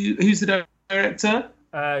 Who's the director?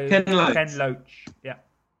 Ken Loach. Ken Loach. Yeah.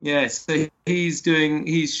 Yeah, so he's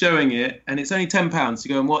showing it, and it's only £10 to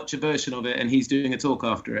go and watch a version of it, and he's doing a talk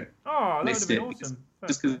after it. Oh, that would have been awesome.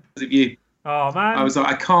 Just because of you. Oh man, I was like,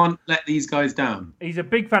 I can't let these guys down. He's a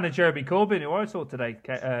big fan of Jeremy Corbyn, who I saw today.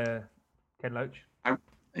 Ken Loach.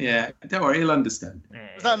 Yeah, don't worry, he'll understand.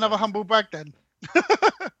 Is that another humble brag then?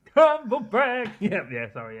 Humble brag.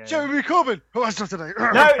 Yeah. Sorry. Yeah. Jeremy Corbyn, who I saw today.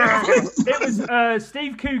 No, it was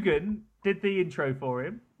Steve Coogan did the intro for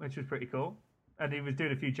him, which was pretty cool. And he was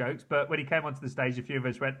doing a few jokes, but when he came onto the stage, a few of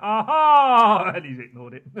us went, aha! And he's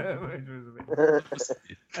ignored it. Which was a bit...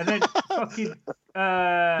 And then fucking...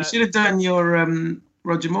 You should have done your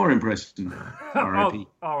Roger Moore impression. R.I.P.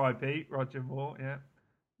 R.I.P. Roger Moore, yeah.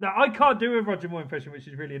 No, I can't do a Roger Moore impression, which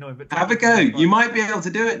is really annoying. But have a go. You might be able to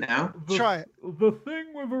do it now. Try it. The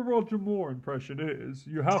thing with a Roger Moore impression is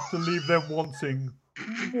you have to leave them wanting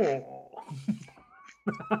more.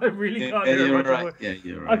 I really can't do Roger Moore. Yeah,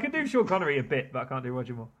 you're right. I can do Sean Connery a bit, but I can't do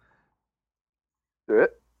Roger Moore. Do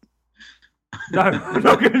it. No, I'm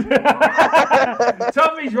not good.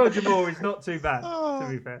 Tommy's Roger Moore is not too bad, to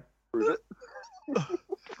be fair.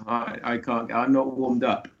 I can't. I'm not warmed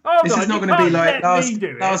up. Oh, this God, is not going to be like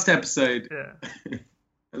last it. episode, Yeah.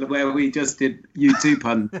 where we just did U2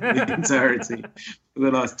 pun the entirety for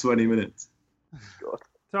the last 20 minutes. God.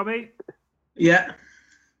 Tommy? Yeah.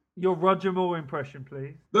 Your Roger Moore impression,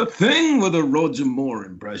 please. The thing with a Roger Moore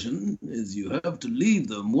impression is you have to leave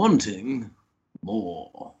them wanting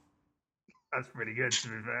more. That's pretty good, to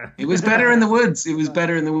be fair. It was better in the woods. It was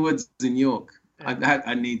better in the woods in York.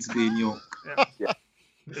 I need to be in York. Yeah.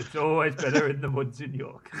 It's always better in the woods in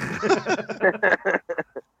York.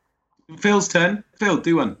 Phil's turn. Phil,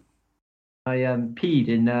 do one. I peed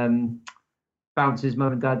in Bounce's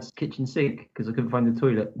mum and dad's kitchen sink because I couldn't find the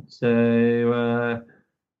toilet. So,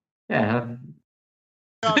 yeah.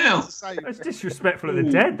 Phil. That's disrespectful of the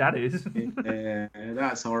dead, that is. Yeah,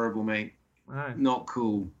 that's horrible, mate. Wow. Not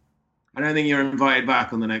cool. I don't think you're invited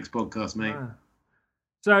back on the next podcast, mate. Wow.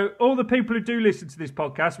 So, all the people who do listen to this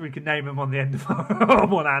podcast, we can name them on the end of on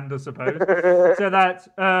one hand, I suppose. So that's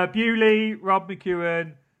Bewley, Rob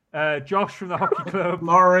McEwen, Josh from the hockey club,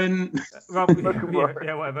 Lauren, Rob,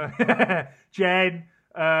 yeah, whatever. Jen.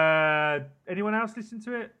 Anyone else listen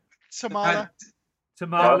to it? Tamala.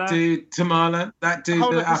 Tamala. Tamala. That dude. The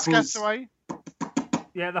whole the of apples. Piscataway.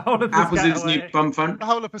 Yeah, the whole of Apples is new Piscataway. bum fun. The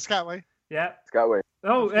whole of Piscataway. Yeah. Piscataway.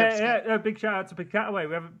 Oh, yeah. Big shout out to Piscataway.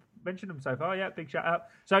 We haven't mentioned them so far. Yeah, big shout out.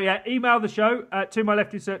 So yeah, email the show to my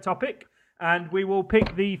left insert topic, and we will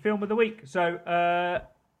pick the film of the week. So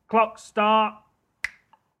clock start.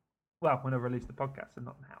 Well, when I release the podcast, and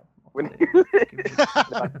not now.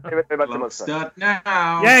 Clock start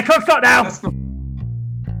now. Yeah, clock start now.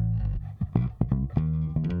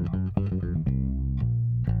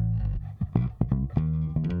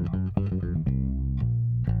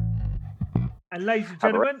 And ladies and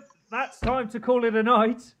gentlemen, that's time to call it a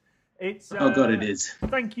night. It's oh God, it is.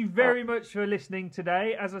 Thank you very much for listening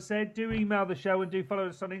today. As I said, do email the show and do follow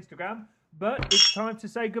us on Instagram. But it's time to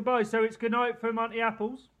say goodbye. So it's good night from Auntie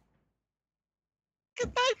Apples. Good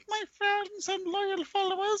night, my friends and loyal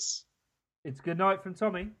followers. It's good night from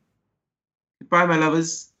Tommy. Goodbye, my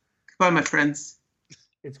lovers. Goodbye, my friends.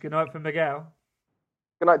 It's good night from Miguel.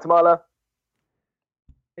 Good night, Tamala.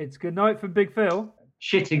 It's good night from Big Phil.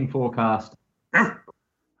 Shitting forecast.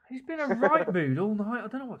 He's been in a right mood all night. I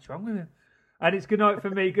don't know what's wrong with him. And it's good night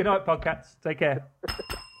from me. Good night, podcasts. Take care.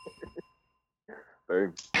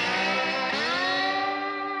 Boom.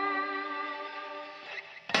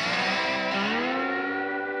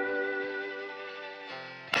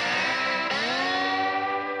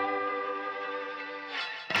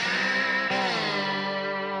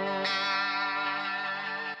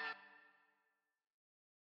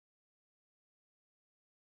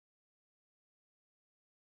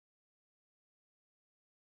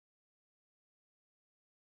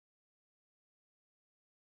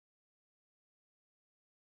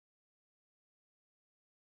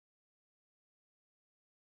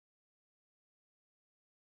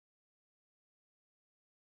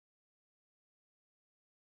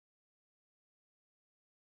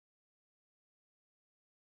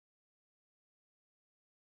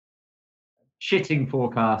 Shitting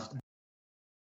forecast.